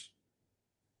truths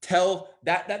tell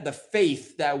that the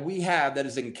faith that we have that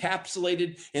is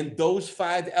encapsulated in those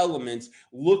 5 elements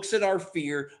looks at our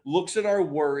fear, looks at our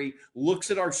worry,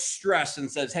 looks at our stress and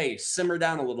says, hey, simmer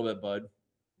down a little bit, bud.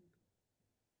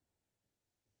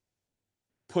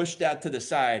 Push that to the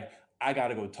side. I got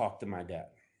to go talk to my dad.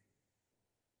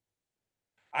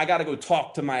 I got to go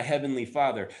talk to my heavenly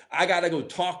Father. I got to go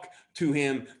talk to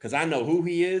him because I know who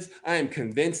he is. I am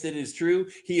convinced it is true.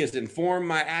 He has informed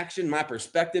my action. My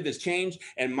perspective has changed.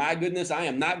 And my goodness, I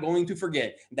am not going to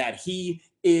forget that he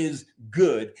is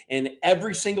good in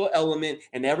every single element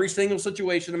and every single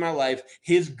situation in my life.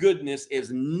 His goodness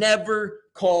is never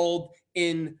called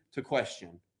into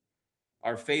question.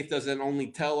 Our faith doesn't only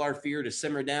tell our fear to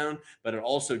simmer down, but it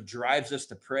also drives us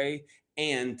to pray.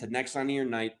 And to next on your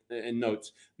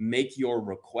notes, make your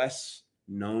requests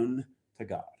known to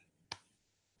God.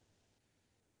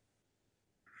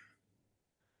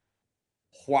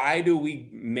 Why do we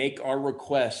make our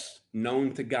requests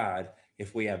known to God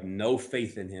if we have no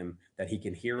faith in him that he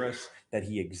can hear us, that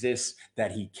he exists,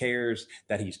 that he cares,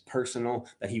 that he's personal,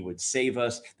 that he would save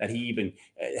us, that he even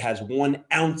has 1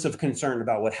 ounce of concern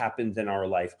about what happens in our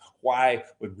life? Why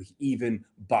would we even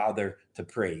bother to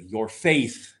pray? Your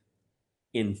faith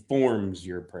informs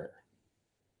your prayer.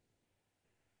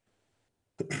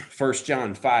 1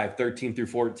 John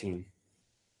 5:13-14.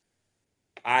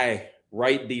 I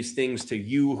write these things to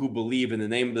you who believe in the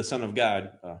name of the Son of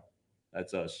God.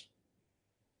 That's us.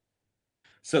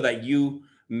 So that you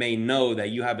may know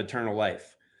that you have eternal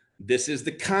life. This is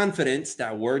the confidence,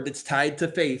 that word that's tied to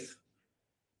faith,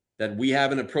 that we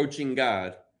have in approaching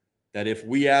God, that if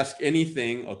we ask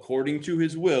anything according to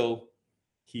his will,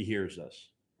 he hears us.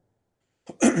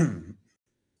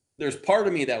 There's part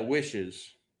of me that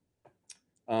wishes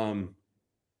that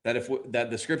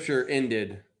the scripture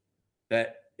ended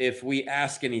that if we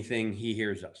ask anything, he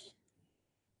hears us.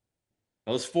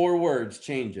 Those 4 words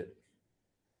change it.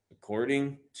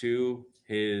 According to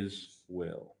his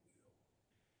will.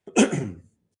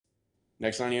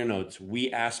 Next on your notes,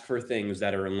 we ask for things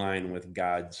that are in line with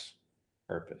God's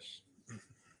purpose.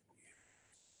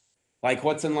 Like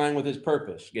what's in line with his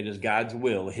purpose? It is God's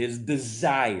will, his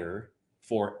desire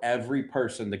for every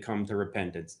person to come to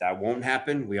repentance. That won't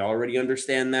happen. We already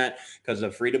understand that because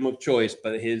of freedom of choice,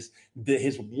 but his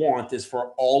want is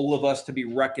for all of us to be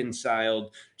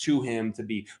reconciled to him, to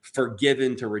be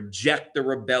forgiven, to reject the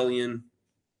rebellion,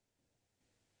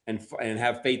 and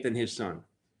have faith in his son.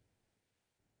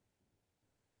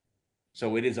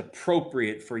 So it is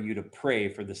appropriate for you to pray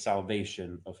for the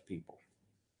salvation of people.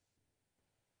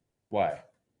 Why?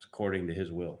 It's according to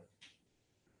his will.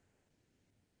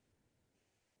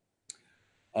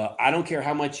 I don't care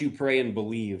how much you pray and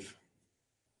believe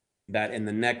that in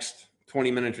the next 20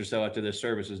 minutes or so after this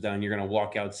service is done, you're going to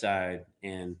walk outside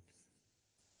and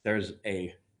there's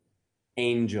a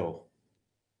angel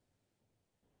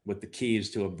with the keys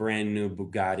to a brand new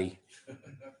Bugatti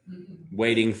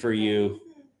waiting for you,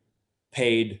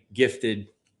 paid, gifted.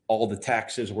 All the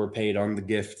taxes were paid on the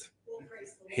gift.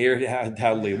 Here,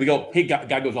 hallelujah. We go, hey, God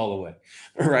goes all the way,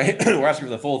 right? We're asking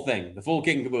for the full thing, the full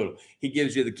king and caboodle. He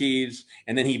gives you the keys,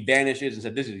 and then he vanishes and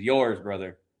said, this is yours,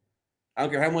 brother. I don't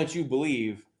care how much you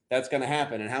believe that's going to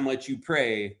happen and how much you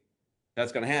pray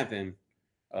that's going to happen.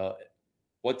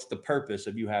 What's the purpose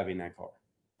of you having that car?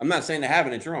 I'm not saying that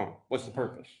having it's wrong. What's the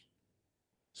purpose?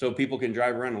 So people can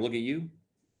drive around and look at you?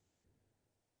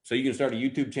 So you can start a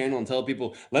YouTube channel and tell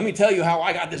people, let me tell you how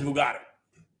I got this Bugatti.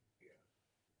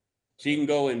 So you can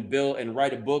go and build and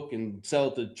write a book and sell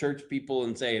it to church people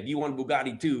and say, if you want a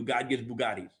Bugatti too, God gives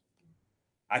Bugattis.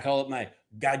 I call it my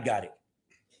God got it.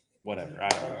 Whatever. I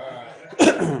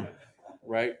don't know.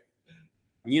 Right?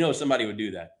 You know somebody would do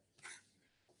that.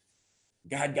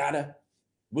 God got a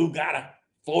Bugatti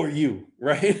for you,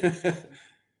 right?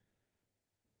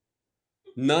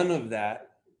 None of that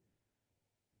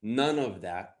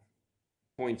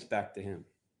points back to him.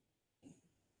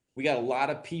 We got a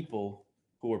lot of people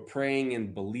who are praying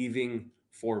and believing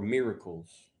for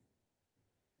miracles,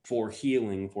 for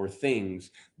healing, for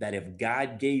things that if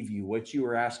God gave you what you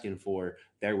were asking for,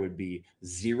 there would be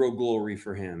zero glory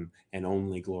for him and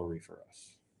only glory for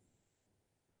us.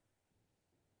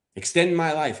 Extend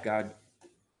my life, God.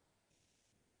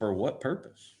 For what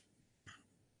purpose?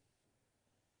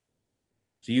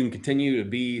 So you can continue to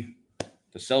be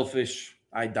the selfish,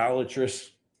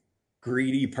 idolatrous,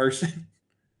 greedy person?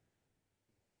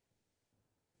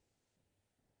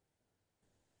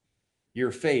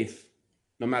 Your faith,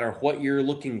 no matter what you're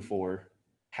looking for,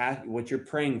 what you're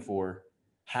praying for,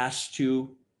 has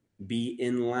to be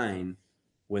in line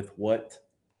with what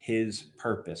his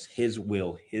purpose, his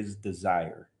will, his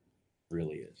desire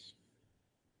really is.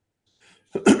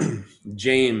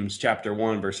 James chapter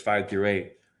 1, verse 5 through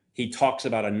 8, he talks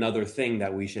about another thing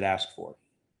that we should ask for.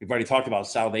 We've already talked about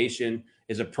salvation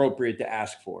is appropriate to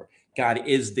ask for. God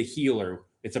is the healer.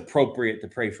 It's appropriate to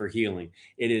pray for healing.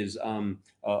 It is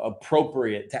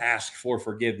appropriate to ask for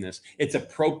forgiveness. It's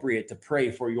appropriate to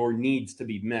pray for your needs to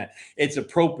be met. It's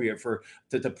appropriate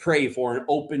to pray for an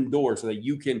open door so that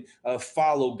you can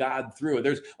follow God through it.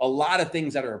 There's a lot of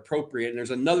things that are appropriate. And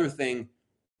there's another thing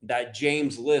that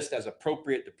James lists as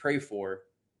appropriate to pray for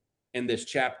in this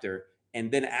chapter.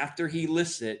 And then after he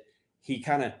lists it, he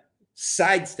kind of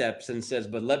sidesteps and says,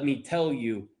 but let me tell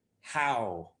you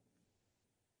how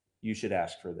you should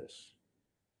ask for this.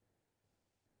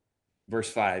 Verse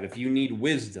 5, if you need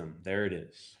wisdom, there it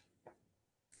is.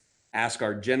 Ask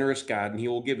our generous God and he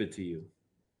will give it to you.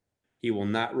 He will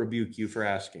not rebuke you for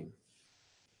asking.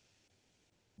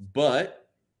 But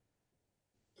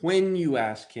when you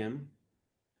ask him,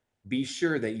 be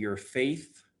sure that your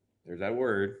faith, there's that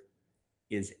word,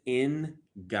 is in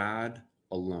God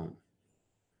alone.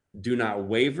 Do not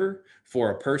waver, for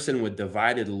a person with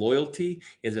divided loyalty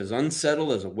is as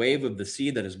unsettled as a wave of the sea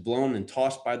that is blown and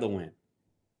tossed by the wind.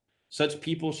 Such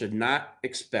people should not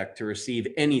expect to receive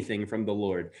anything from the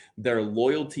Lord. Their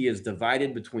loyalty is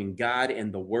divided between God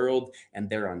and the world, and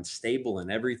they're unstable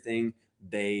in everything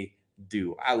they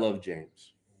do. I love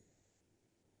James.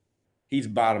 He's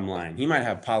bottom line. He might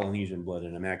have Polynesian blood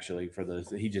in him, actually.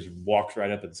 He just walks right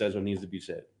up and says what needs to be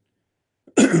said.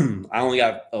 I only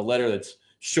got a letter that's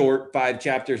short, 5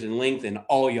 chapters in length, and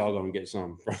all y'all gonna get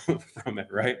some from it,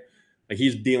 right? Like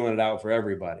he's dealing it out for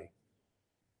everybody.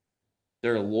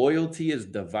 Their loyalty is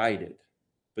divided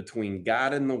between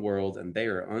God and the world, and they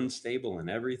are unstable in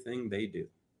everything they do.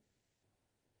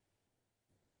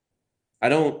 I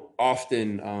don't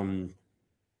often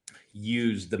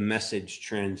use the Message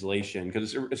translation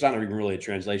because it's not even really a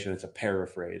translation, it's a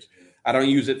paraphrase. I don't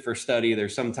use it for study.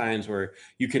 There's some times where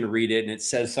you can read it and it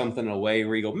says something in a way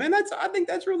where you go, man, I think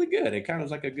that's really good. It kind of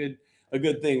is like a good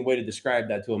way to describe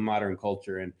that to a modern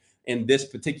culture. And in this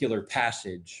particular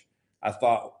passage, I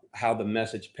thought how the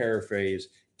Message paraphrase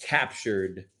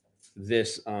captured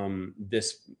this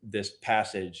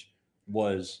passage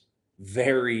was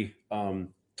very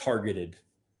targeted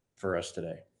for us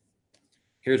today.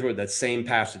 Here's what that same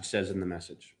passage says in the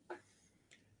Message.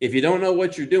 If you don't know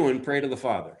what you're doing, pray to the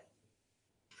Father.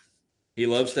 He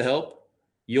loves to help.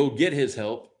 You'll get his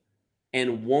help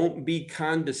and won't be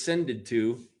condescended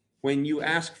to when you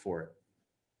ask for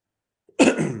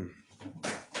it.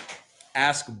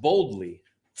 Ask boldly,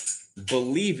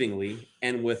 believingly,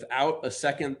 and without a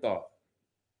second thought.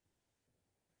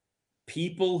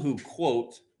 People who,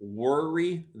 quote,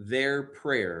 worry their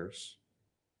prayers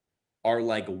are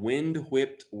like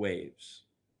wind-whipped waves.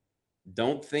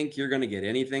 Don't think you're going to get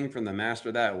anything from the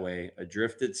master that way,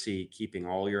 adrift at sea, keeping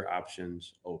all your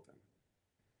options open.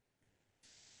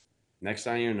 Next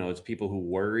on your notes, people who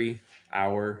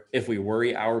if we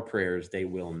worry our prayers, they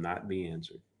will not be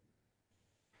answered.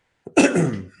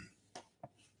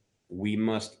 We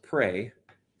must pray.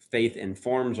 Faith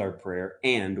informs our prayer,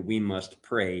 and we must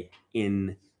pray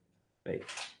in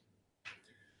faith.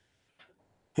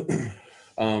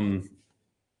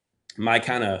 My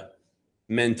kind of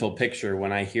mental picture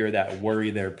when I hear that worry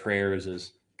their prayers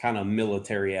is kind of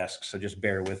military-esque, so just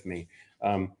bear with me.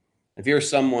 If you're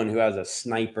someone who has a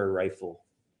sniper rifle,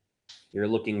 you're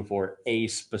looking for a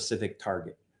specific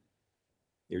target.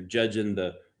 You're judging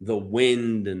the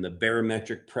wind and the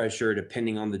barometric pressure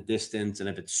depending on the distance. And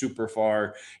if it's super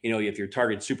far, if your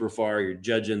target's super far, you're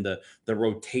judging the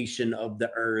rotation of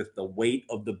the earth, the weight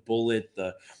of the bullet,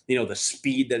 the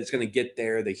speed that it's going to get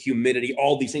there, the humidity,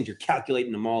 all these things, you're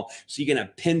calculating them all. So you can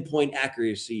have pinpoint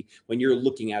accuracy when you're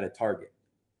looking at a target.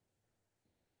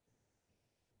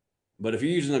 But if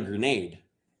you're using a grenade,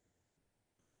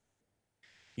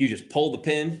 you just pull the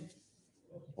pin,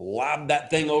 lob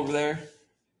that thing over there,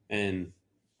 and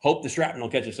hope the shrapnel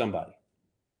catches somebody.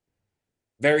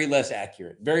 Very less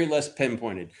accurate, very less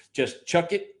pinpointed. Just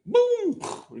chuck it,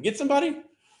 boom, get somebody.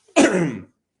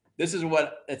 This is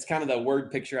it's kind of the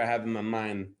word picture I have in my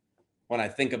mind when I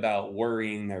think about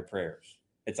worrying their prayers.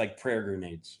 It's like prayer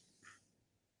grenades.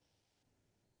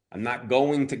 I'm not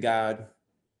going to God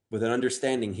with an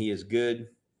understanding He is good,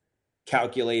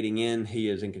 calculating in He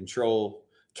is in control,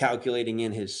 calculating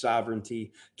in His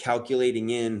sovereignty, calculating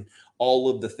in all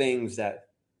of the things that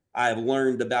I've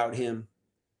learned about Him.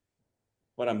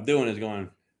 What I'm doing is going,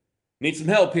 need some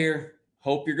help here.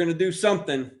 Hope you're going to do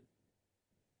something.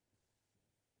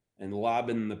 And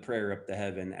lobbing the prayer up to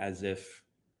heaven as if,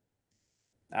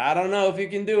 I don't know if you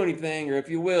can do anything or if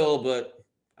you will, but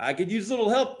I could use a little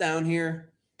help down here.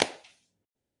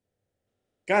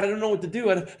 God, I don't know what to do.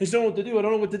 I just don't know what to do. I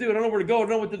don't know what to do. I don't know where to go. I don't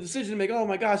know what the decision to make. Oh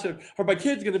my gosh, are my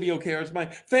kids going to be okay? Or is my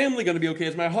family going to be okay?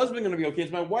 Is my husband going to be okay?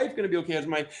 Is my wife going to be okay? Is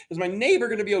my neighbor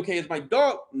going to be okay? Is my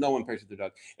dog? No one prays with their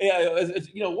dog.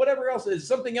 Whatever else, is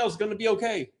something else going to be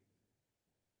okay?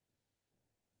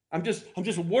 I'm just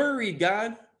worried,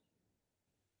 God.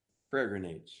 Prayer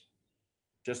grenades.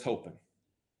 Just hoping.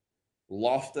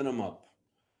 Lofting them up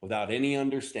without any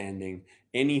understanding,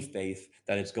 any faith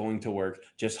that it's going to work.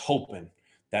 Just hoping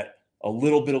that a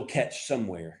little bit will catch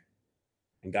somewhere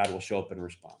and God will show up and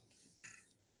respond.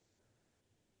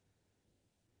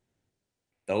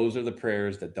 Those are the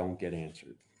prayers that don't get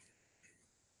answered.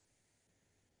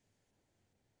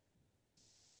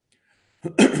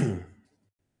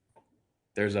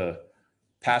 There's a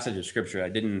passage of scripture I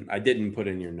didn't put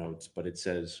in your notes, but it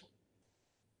says,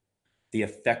 the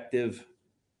effective,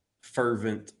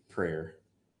 fervent prayer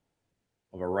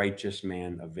of a righteous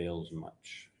man avails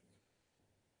much.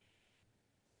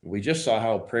 We just saw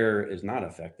how prayer is not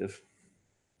effective.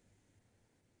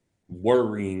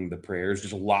 Worrying the prayers,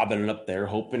 just lobbing it up there,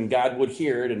 hoping God would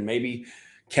hear it and maybe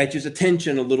catch his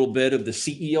attention a little bit of the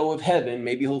CEO of heaven.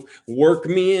 Maybe he'll work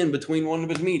me in between one of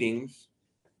his meetings.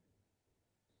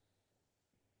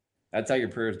 That's how your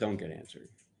prayers don't get answered.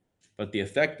 But the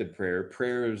effective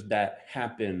prayers that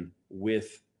happen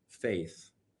with faith,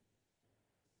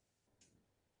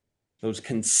 those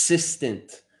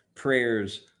consistent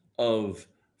prayers of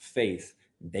faith,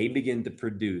 they begin to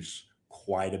produce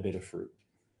quite a bit of fruit.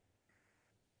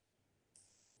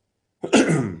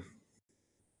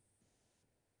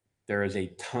 There is a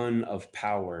ton of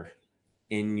power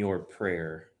in your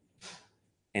prayer.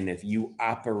 And if you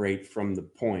operate from the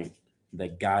point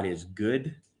that God is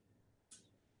good,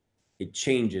 it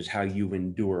changes how you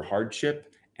endure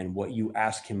hardship and what you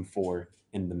ask him for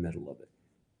in the middle of it.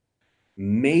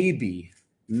 Maybe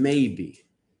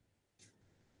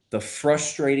the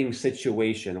frustrating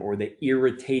situation or the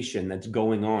irritation that's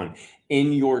going on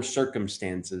in your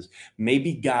circumstances,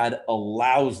 maybe God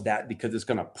allows that because it's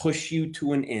going to push you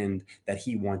to an end that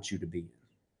he wants you to be in.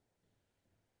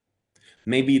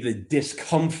 Maybe the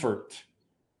discomfort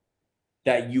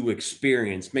that you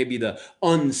experience, maybe the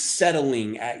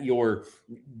unsettling at your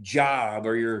job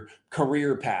or your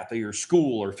career path or your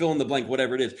school or fill in the blank,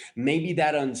 whatever it is, maybe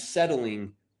that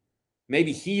unsettling,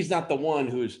 maybe he's not the one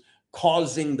who's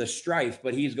causing the strife,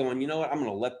 but he's going, you know what, I'm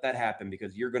going to let that happen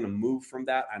because you're going to move from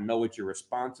that. I know what your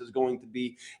response is going to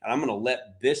be, and I'm going to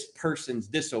let this person's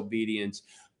disobedience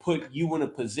put you in a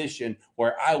position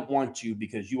where I want you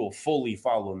because you will fully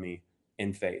follow me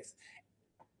in faith.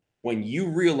 When you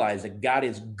realize that God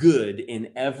is good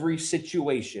in every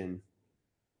situation,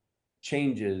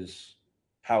 changes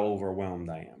how overwhelmed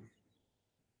I am.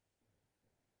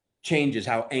 changes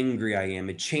how angry I am.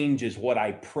 It changes what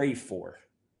I pray for.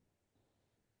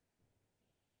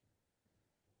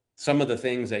 Some of the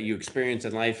things that you experience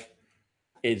in life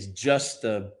is just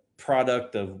the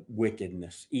product of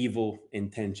wickedness, evil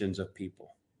intentions of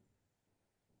people.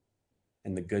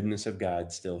 And the goodness of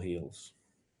God still heals.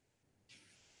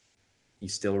 He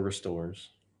still restores.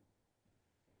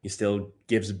 He still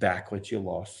gives back what you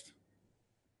lost.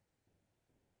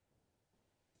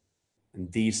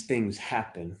 And these things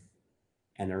happen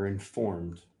and are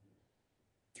informed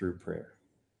through prayer.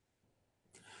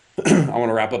 I want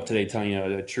to wrap up today telling you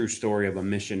a true story of a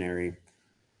missionary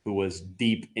who was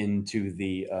deep into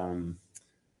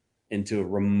into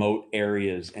remote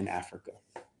areas in Africa.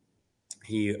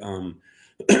 He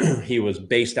he was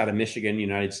based out of Michigan,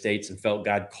 United States, and felt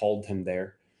God called him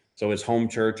there. So his home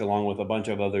church, along with a bunch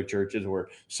of other churches, were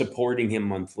supporting him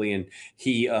monthly. And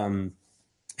he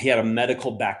had a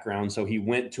medical background, so he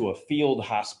went to a field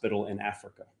hospital in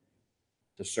Africa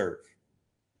to serve.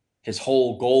 His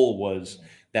whole goal was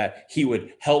that he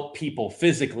would help people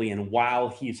physically, and while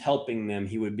he's helping them,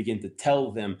 he would begin to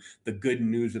tell them the good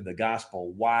news of the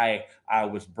gospel. Why I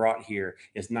was brought here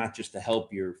is not just to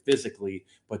help you physically,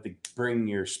 but to bring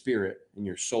your spirit and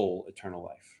your soul eternal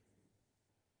life.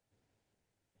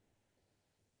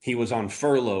 He was on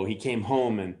furlough. He came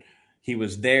home and he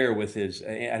was there with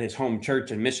at his home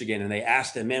church in Michigan, and they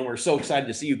asked him, "Man, we're so excited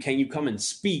to see you. Can you come and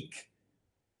speak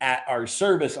at our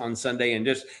service on Sunday and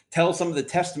just tell some of the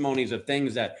testimonies of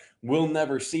things that we'll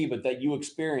never see, but that you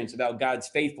experience about God's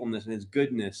faithfulness and his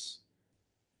goodness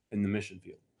in the mission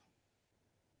field?"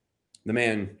 The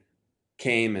man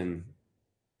came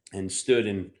and stood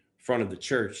in front of the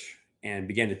church and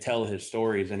began to tell his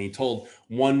stories. And he told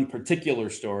one particular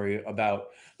story about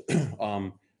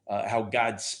how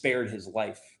God spared his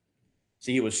life.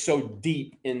 See, he was so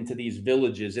deep into these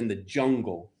villages in the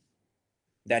jungle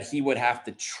that he would have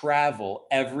to travel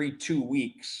every 2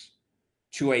 weeks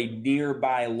to a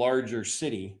nearby larger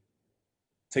city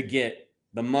to get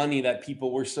the money that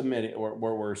people were submitting or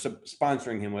were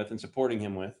sponsoring him with and supporting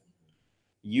him with,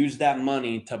 use that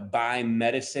money to buy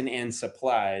medicine and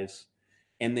supplies,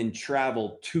 and then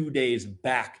travel 2 days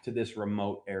back to this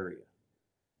remote area.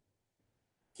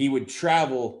 He would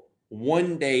travel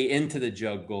 1 day into the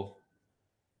jungle,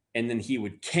 and then he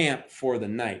would camp for the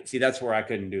night. See, that's where I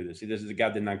couldn't do this. See, this is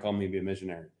God did not call me to be a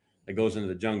missionary that goes into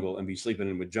the jungle and be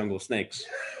sleeping with jungle snakes,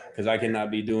 because I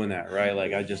cannot be doing that, right?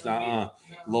 Like, I just,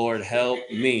 Lord, help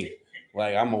me.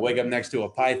 Like, I'm going to wake up next to a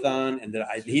python, and then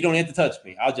he don't have to touch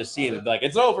me. I'll just see him and be like,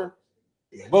 it's over.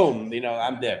 Boom,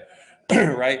 I'm dead,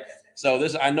 right? So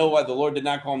this, I know why the Lord did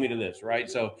not call me to this, right?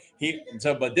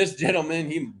 But this gentleman,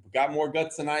 he got more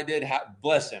guts than I did.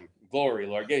 Bless him. Glory,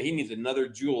 Lord. He needs another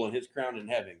jewel in his crown in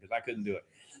heaven, because I couldn't do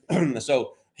it.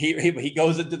 So he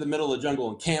goes into the middle of the jungle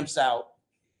and camps out,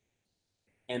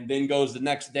 and then goes the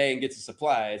next day and gets the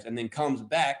supplies, and then comes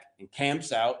back and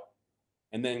camps out,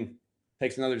 and then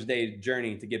takes another day's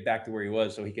journey to get back to where he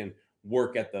was so he can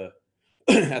work at the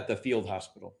at the field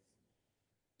hospital.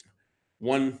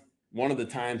 One of the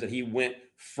times that he went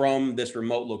from this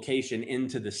remote location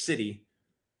into the city,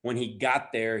 when he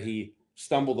got there, he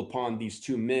stumbled upon these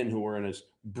two men who were in this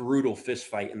brutal fist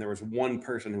fight, and there was one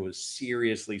person who was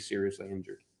seriously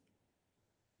injured.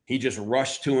 He just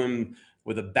rushed to him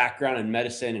with a background in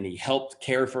medicine, and he helped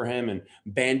care for him and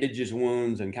bandage his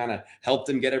wounds and kind of helped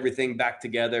him get everything back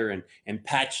together and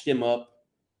patched him up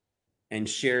and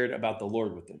shared about the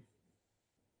Lord with him.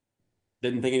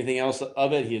 Didn't think anything else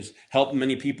of it. He has helped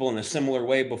many people in a similar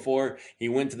way before. He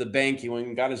went to the bank, he went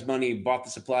and got his money, bought the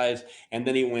supplies, and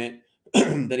then he went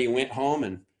home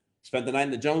and spent the night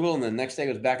in the jungle, and the next day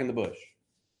was back in the bush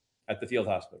at the field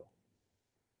hospital.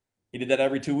 He did that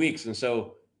every 2 weeks. And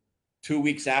so 2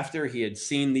 weeks after he had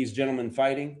seen these gentlemen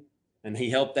fighting, and he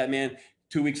helped that man,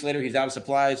 2 weeks later, he's out of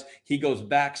supplies. He goes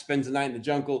back, spends the night in the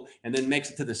jungle, and then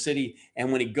makes it to the city.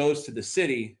 And when he goes to the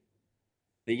city,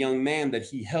 the young man that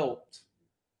he helped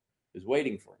is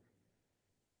waiting for him.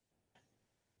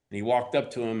 And he walked up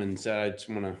to him and said, "I just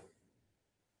want to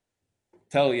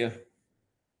tell you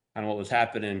kind of what was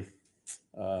happening.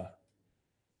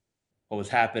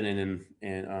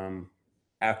 And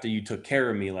after you took care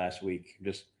of me last week,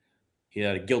 he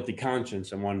had a guilty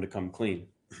conscience and wanted to come clean."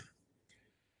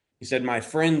 He said, "My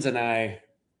friends and I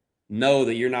know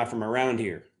that you're not from around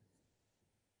here."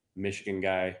 Michigan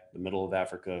guy, the middle of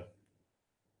Africa,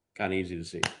 kind of easy to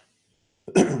see.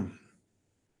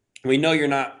 "We know you're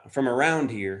not from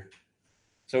around here.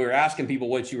 So we were asking people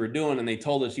what you were doing, and they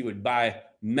told us you would buy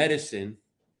medicine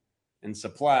and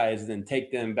supplies and then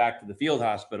take them back to the field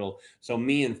hospital. So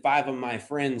me and 5 of my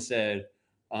friends said,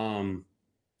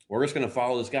 we're just going to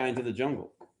follow this guy into the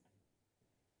jungle.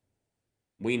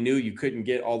 We knew you couldn't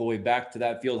get all the way back to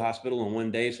that field hospital in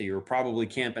one day, so you were probably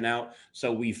camping out.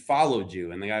 So we followed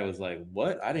you. And the guy was like,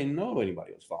 what? I didn't know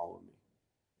anybody was following me.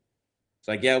 It's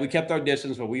like, yeah, we kept our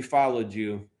distance, but we followed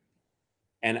you.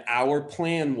 And our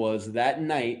plan was that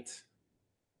night,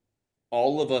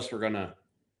 all of us were going to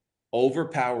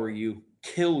overpower you,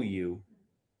 kill you,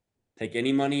 take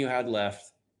any money you had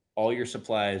left, all your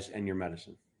supplies, and your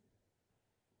medicine.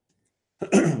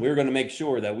 We were going to make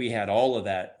sure that we had all of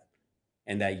that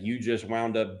and that you just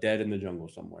wound up dead in the jungle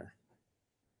somewhere.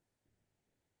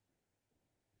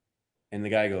 And the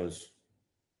guy goes,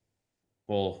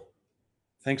 well,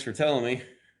 thanks for telling me,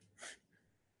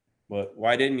 but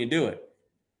why didn't you do it?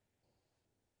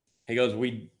 He goes,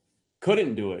 we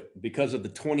couldn't do it because of the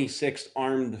 26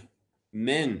 armed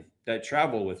men that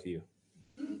travel with you.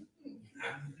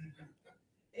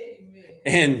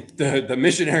 And the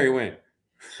missionary went,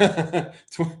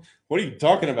 what are you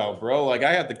talking about, bro? Like,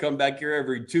 I have to come back here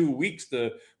every 2 weeks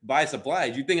to buy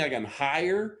supplies. You think I can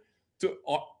hire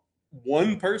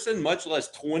one person, much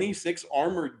less 26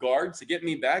 armored guards to get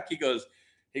me back? He goes,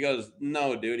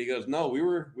 no, dude. He goes, no,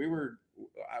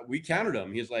 we counted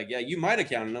them. He's like, yeah, you might have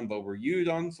counted them, but were you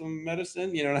on some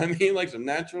medicine? You know what I mean? Like some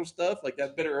natural stuff, like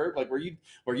that bitter herb. Like, were you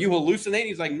hallucinating?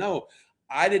 He's like, no,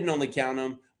 I didn't only count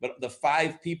them, but the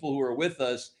 5 people who were with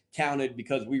us counted,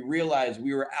 because we realized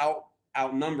we were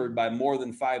outnumbered by more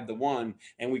than 5 to 1,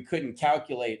 and we couldn't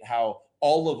calculate how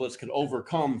all of us could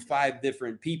overcome 5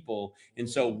 different people. And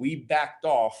so we backed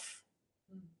off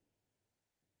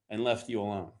and left you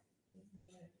alone.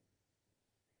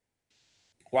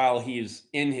 While he's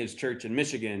in his church in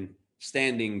Michigan,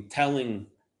 standing, telling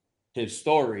his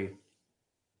story,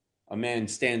 a man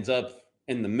stands up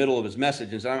in the middle of his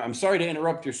message and says, I'm sorry to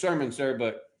interrupt your sermon, sir,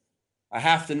 but I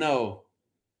have to know,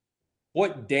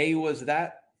 what day was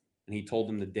that? And he told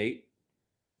him the date.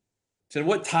 He said,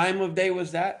 what time of day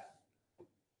was that?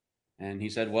 And he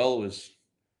said, well,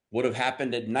 would have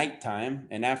happened at nighttime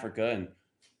in Africa. And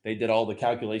they did all the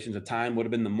calculations of time, would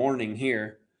have been the morning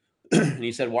here. And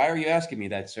he said, why are you asking me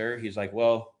that, sir? He's like,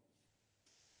 well,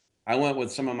 I went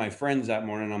with some of my friends that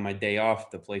morning on my day off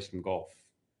to play some golf.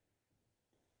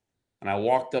 And I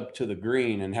walked up to the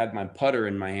green and had my putter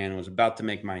in my hand and was about to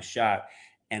make my shot.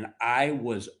 And I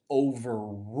was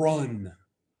overrun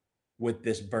with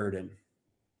this burden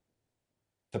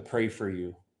to pray for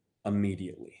you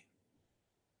immediately.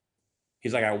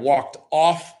 He's like, I walked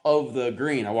off of the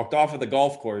green. I walked off of the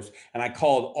golf course, and I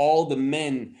called all the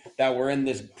men that were in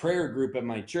this prayer group at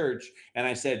my church. And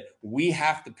I said, we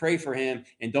have to pray for him.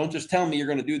 And don't just tell me you're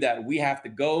going to do that. We have to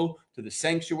go to the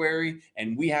sanctuary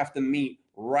and we have to meet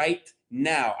right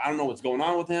now. I don't know what's going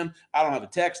on with him. I don't have a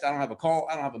text. I don't have a call.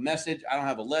 I don't have a message. I don't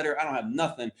have a letter. I don't have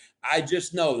nothing. I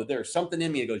just know that there's something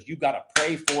in me that goes, you got to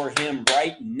pray for him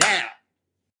right now.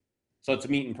 So it's a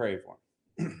meet and pray for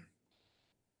him.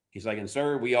 He's like, and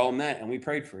sir, we all met and we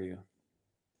prayed for you.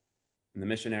 And the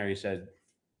missionary said,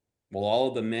 well, all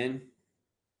of the men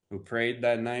who prayed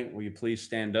that night, will you please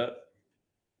stand up?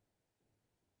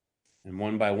 And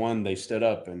one by one, they stood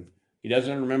up, and he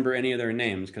doesn't remember any of their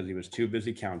names because he was too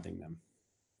busy counting them.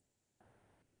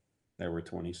 There were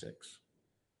 26.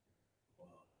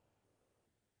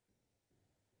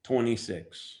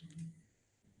 26.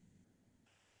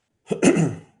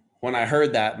 When I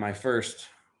heard that, my first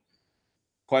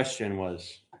question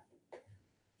was,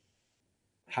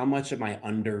 how much am I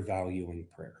undervaluing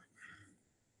prayer?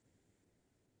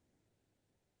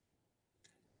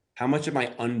 How much am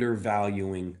I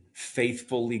undervaluing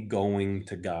faithfully going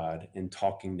to God and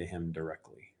talking to him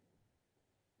directly?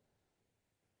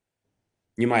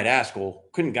 You might ask, well,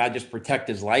 couldn't God just protect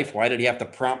his life? Why did he have to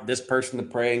prompt this person to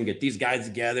pray and get these guys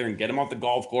together and get them off the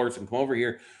golf course and come over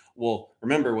here? Well,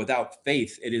 remember, without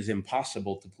faith, it is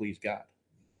impossible to please God.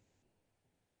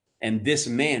 And this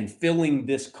man, feeling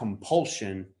this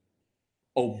compulsion,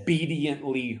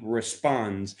 obediently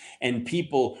responds, and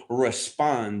people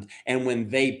respond. And when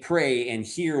they pray and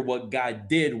hear what God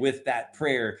did with that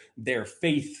prayer, their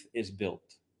faith is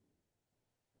built.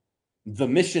 The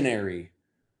missionary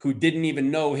who didn't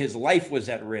even know his life was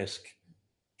at risk,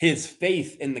 his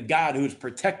faith in the God who's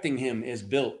protecting him is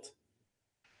built.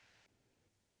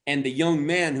 And the young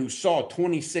man who saw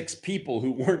 26 people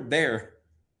who weren't there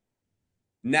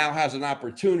now has an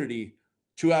opportunity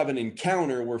to have an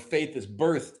encounter where faith is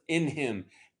birthed in him.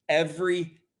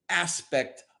 Every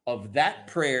aspect of that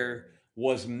prayer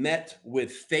was met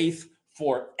with faith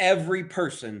for every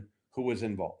person who was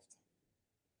involved.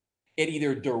 It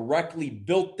either directly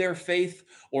built their faith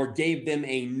or gave them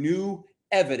a new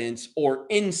evidence or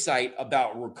insight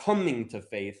about coming to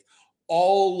faith.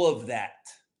 All of that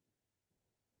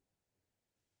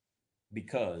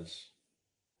because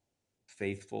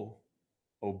faithful,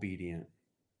 obedient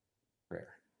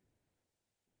prayer.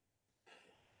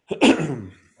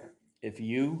 If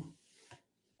you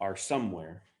are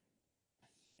somewhere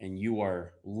and you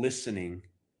are listening,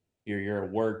 you're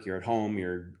at work, you're at home,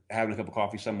 you're having a cup of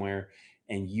coffee somewhere,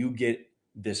 and you get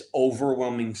this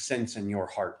overwhelming sense in your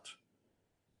heart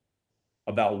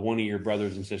about one of your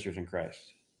brothers and sisters in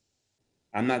Christ.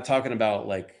 I'm not talking about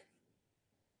like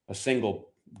a single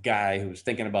guy who's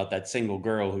thinking about that single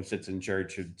girl who sits in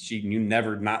church, you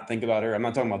never not think about her. I'm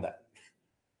not talking about that.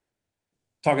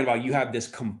 I'm talking about you have this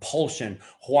compulsion.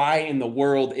 Why in the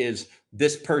world is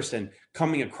this person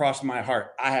coming across my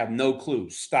heart? I have no clue.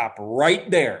 Stop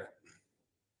right there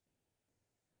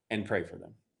and pray for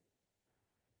them.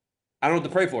 I don't know what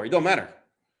to pray for. It don't matter.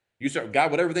 You start, God,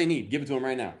 whatever they need, give it to them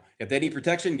right now. If they need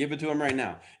protection, give it to them right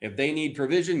now. If they need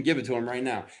provision, give it to them right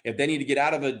now. If they need to get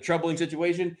out of a troubling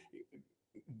situation,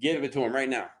 give it to them right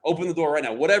now. Open the door right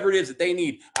now. Whatever it is that they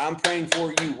need, I'm praying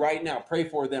for you right now. Pray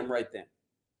for them right then.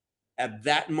 At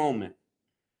that moment.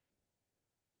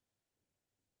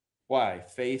 Why?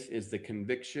 Faith is the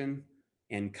conviction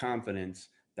and confidence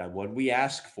that what we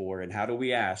ask for, and how do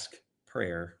we ask?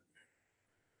 Prayer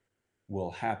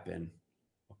will happen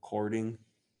according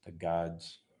to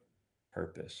God's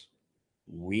purpose.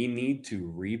 We need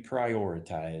to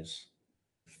reprioritize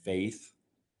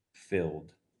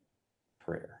faith-filled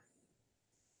prayer.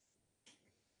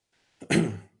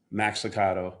 Max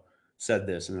Lucado said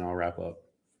this, and then I'll wrap up.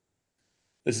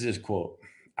 This is his quote.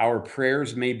 Our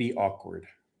prayers may be awkward.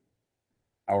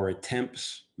 Our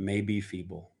attempts may be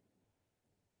feeble.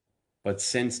 But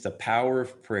since the power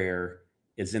of prayer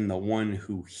is in the one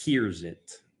who hears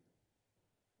it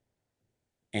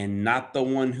and not the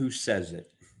one who says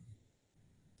it,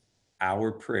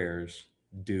 our prayers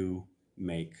do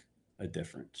make a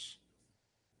difference.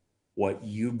 What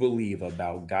you believe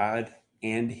about God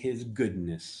and his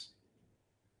goodness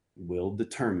will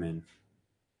determine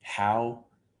how,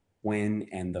 when,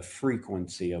 and the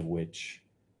frequency of which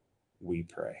we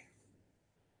pray.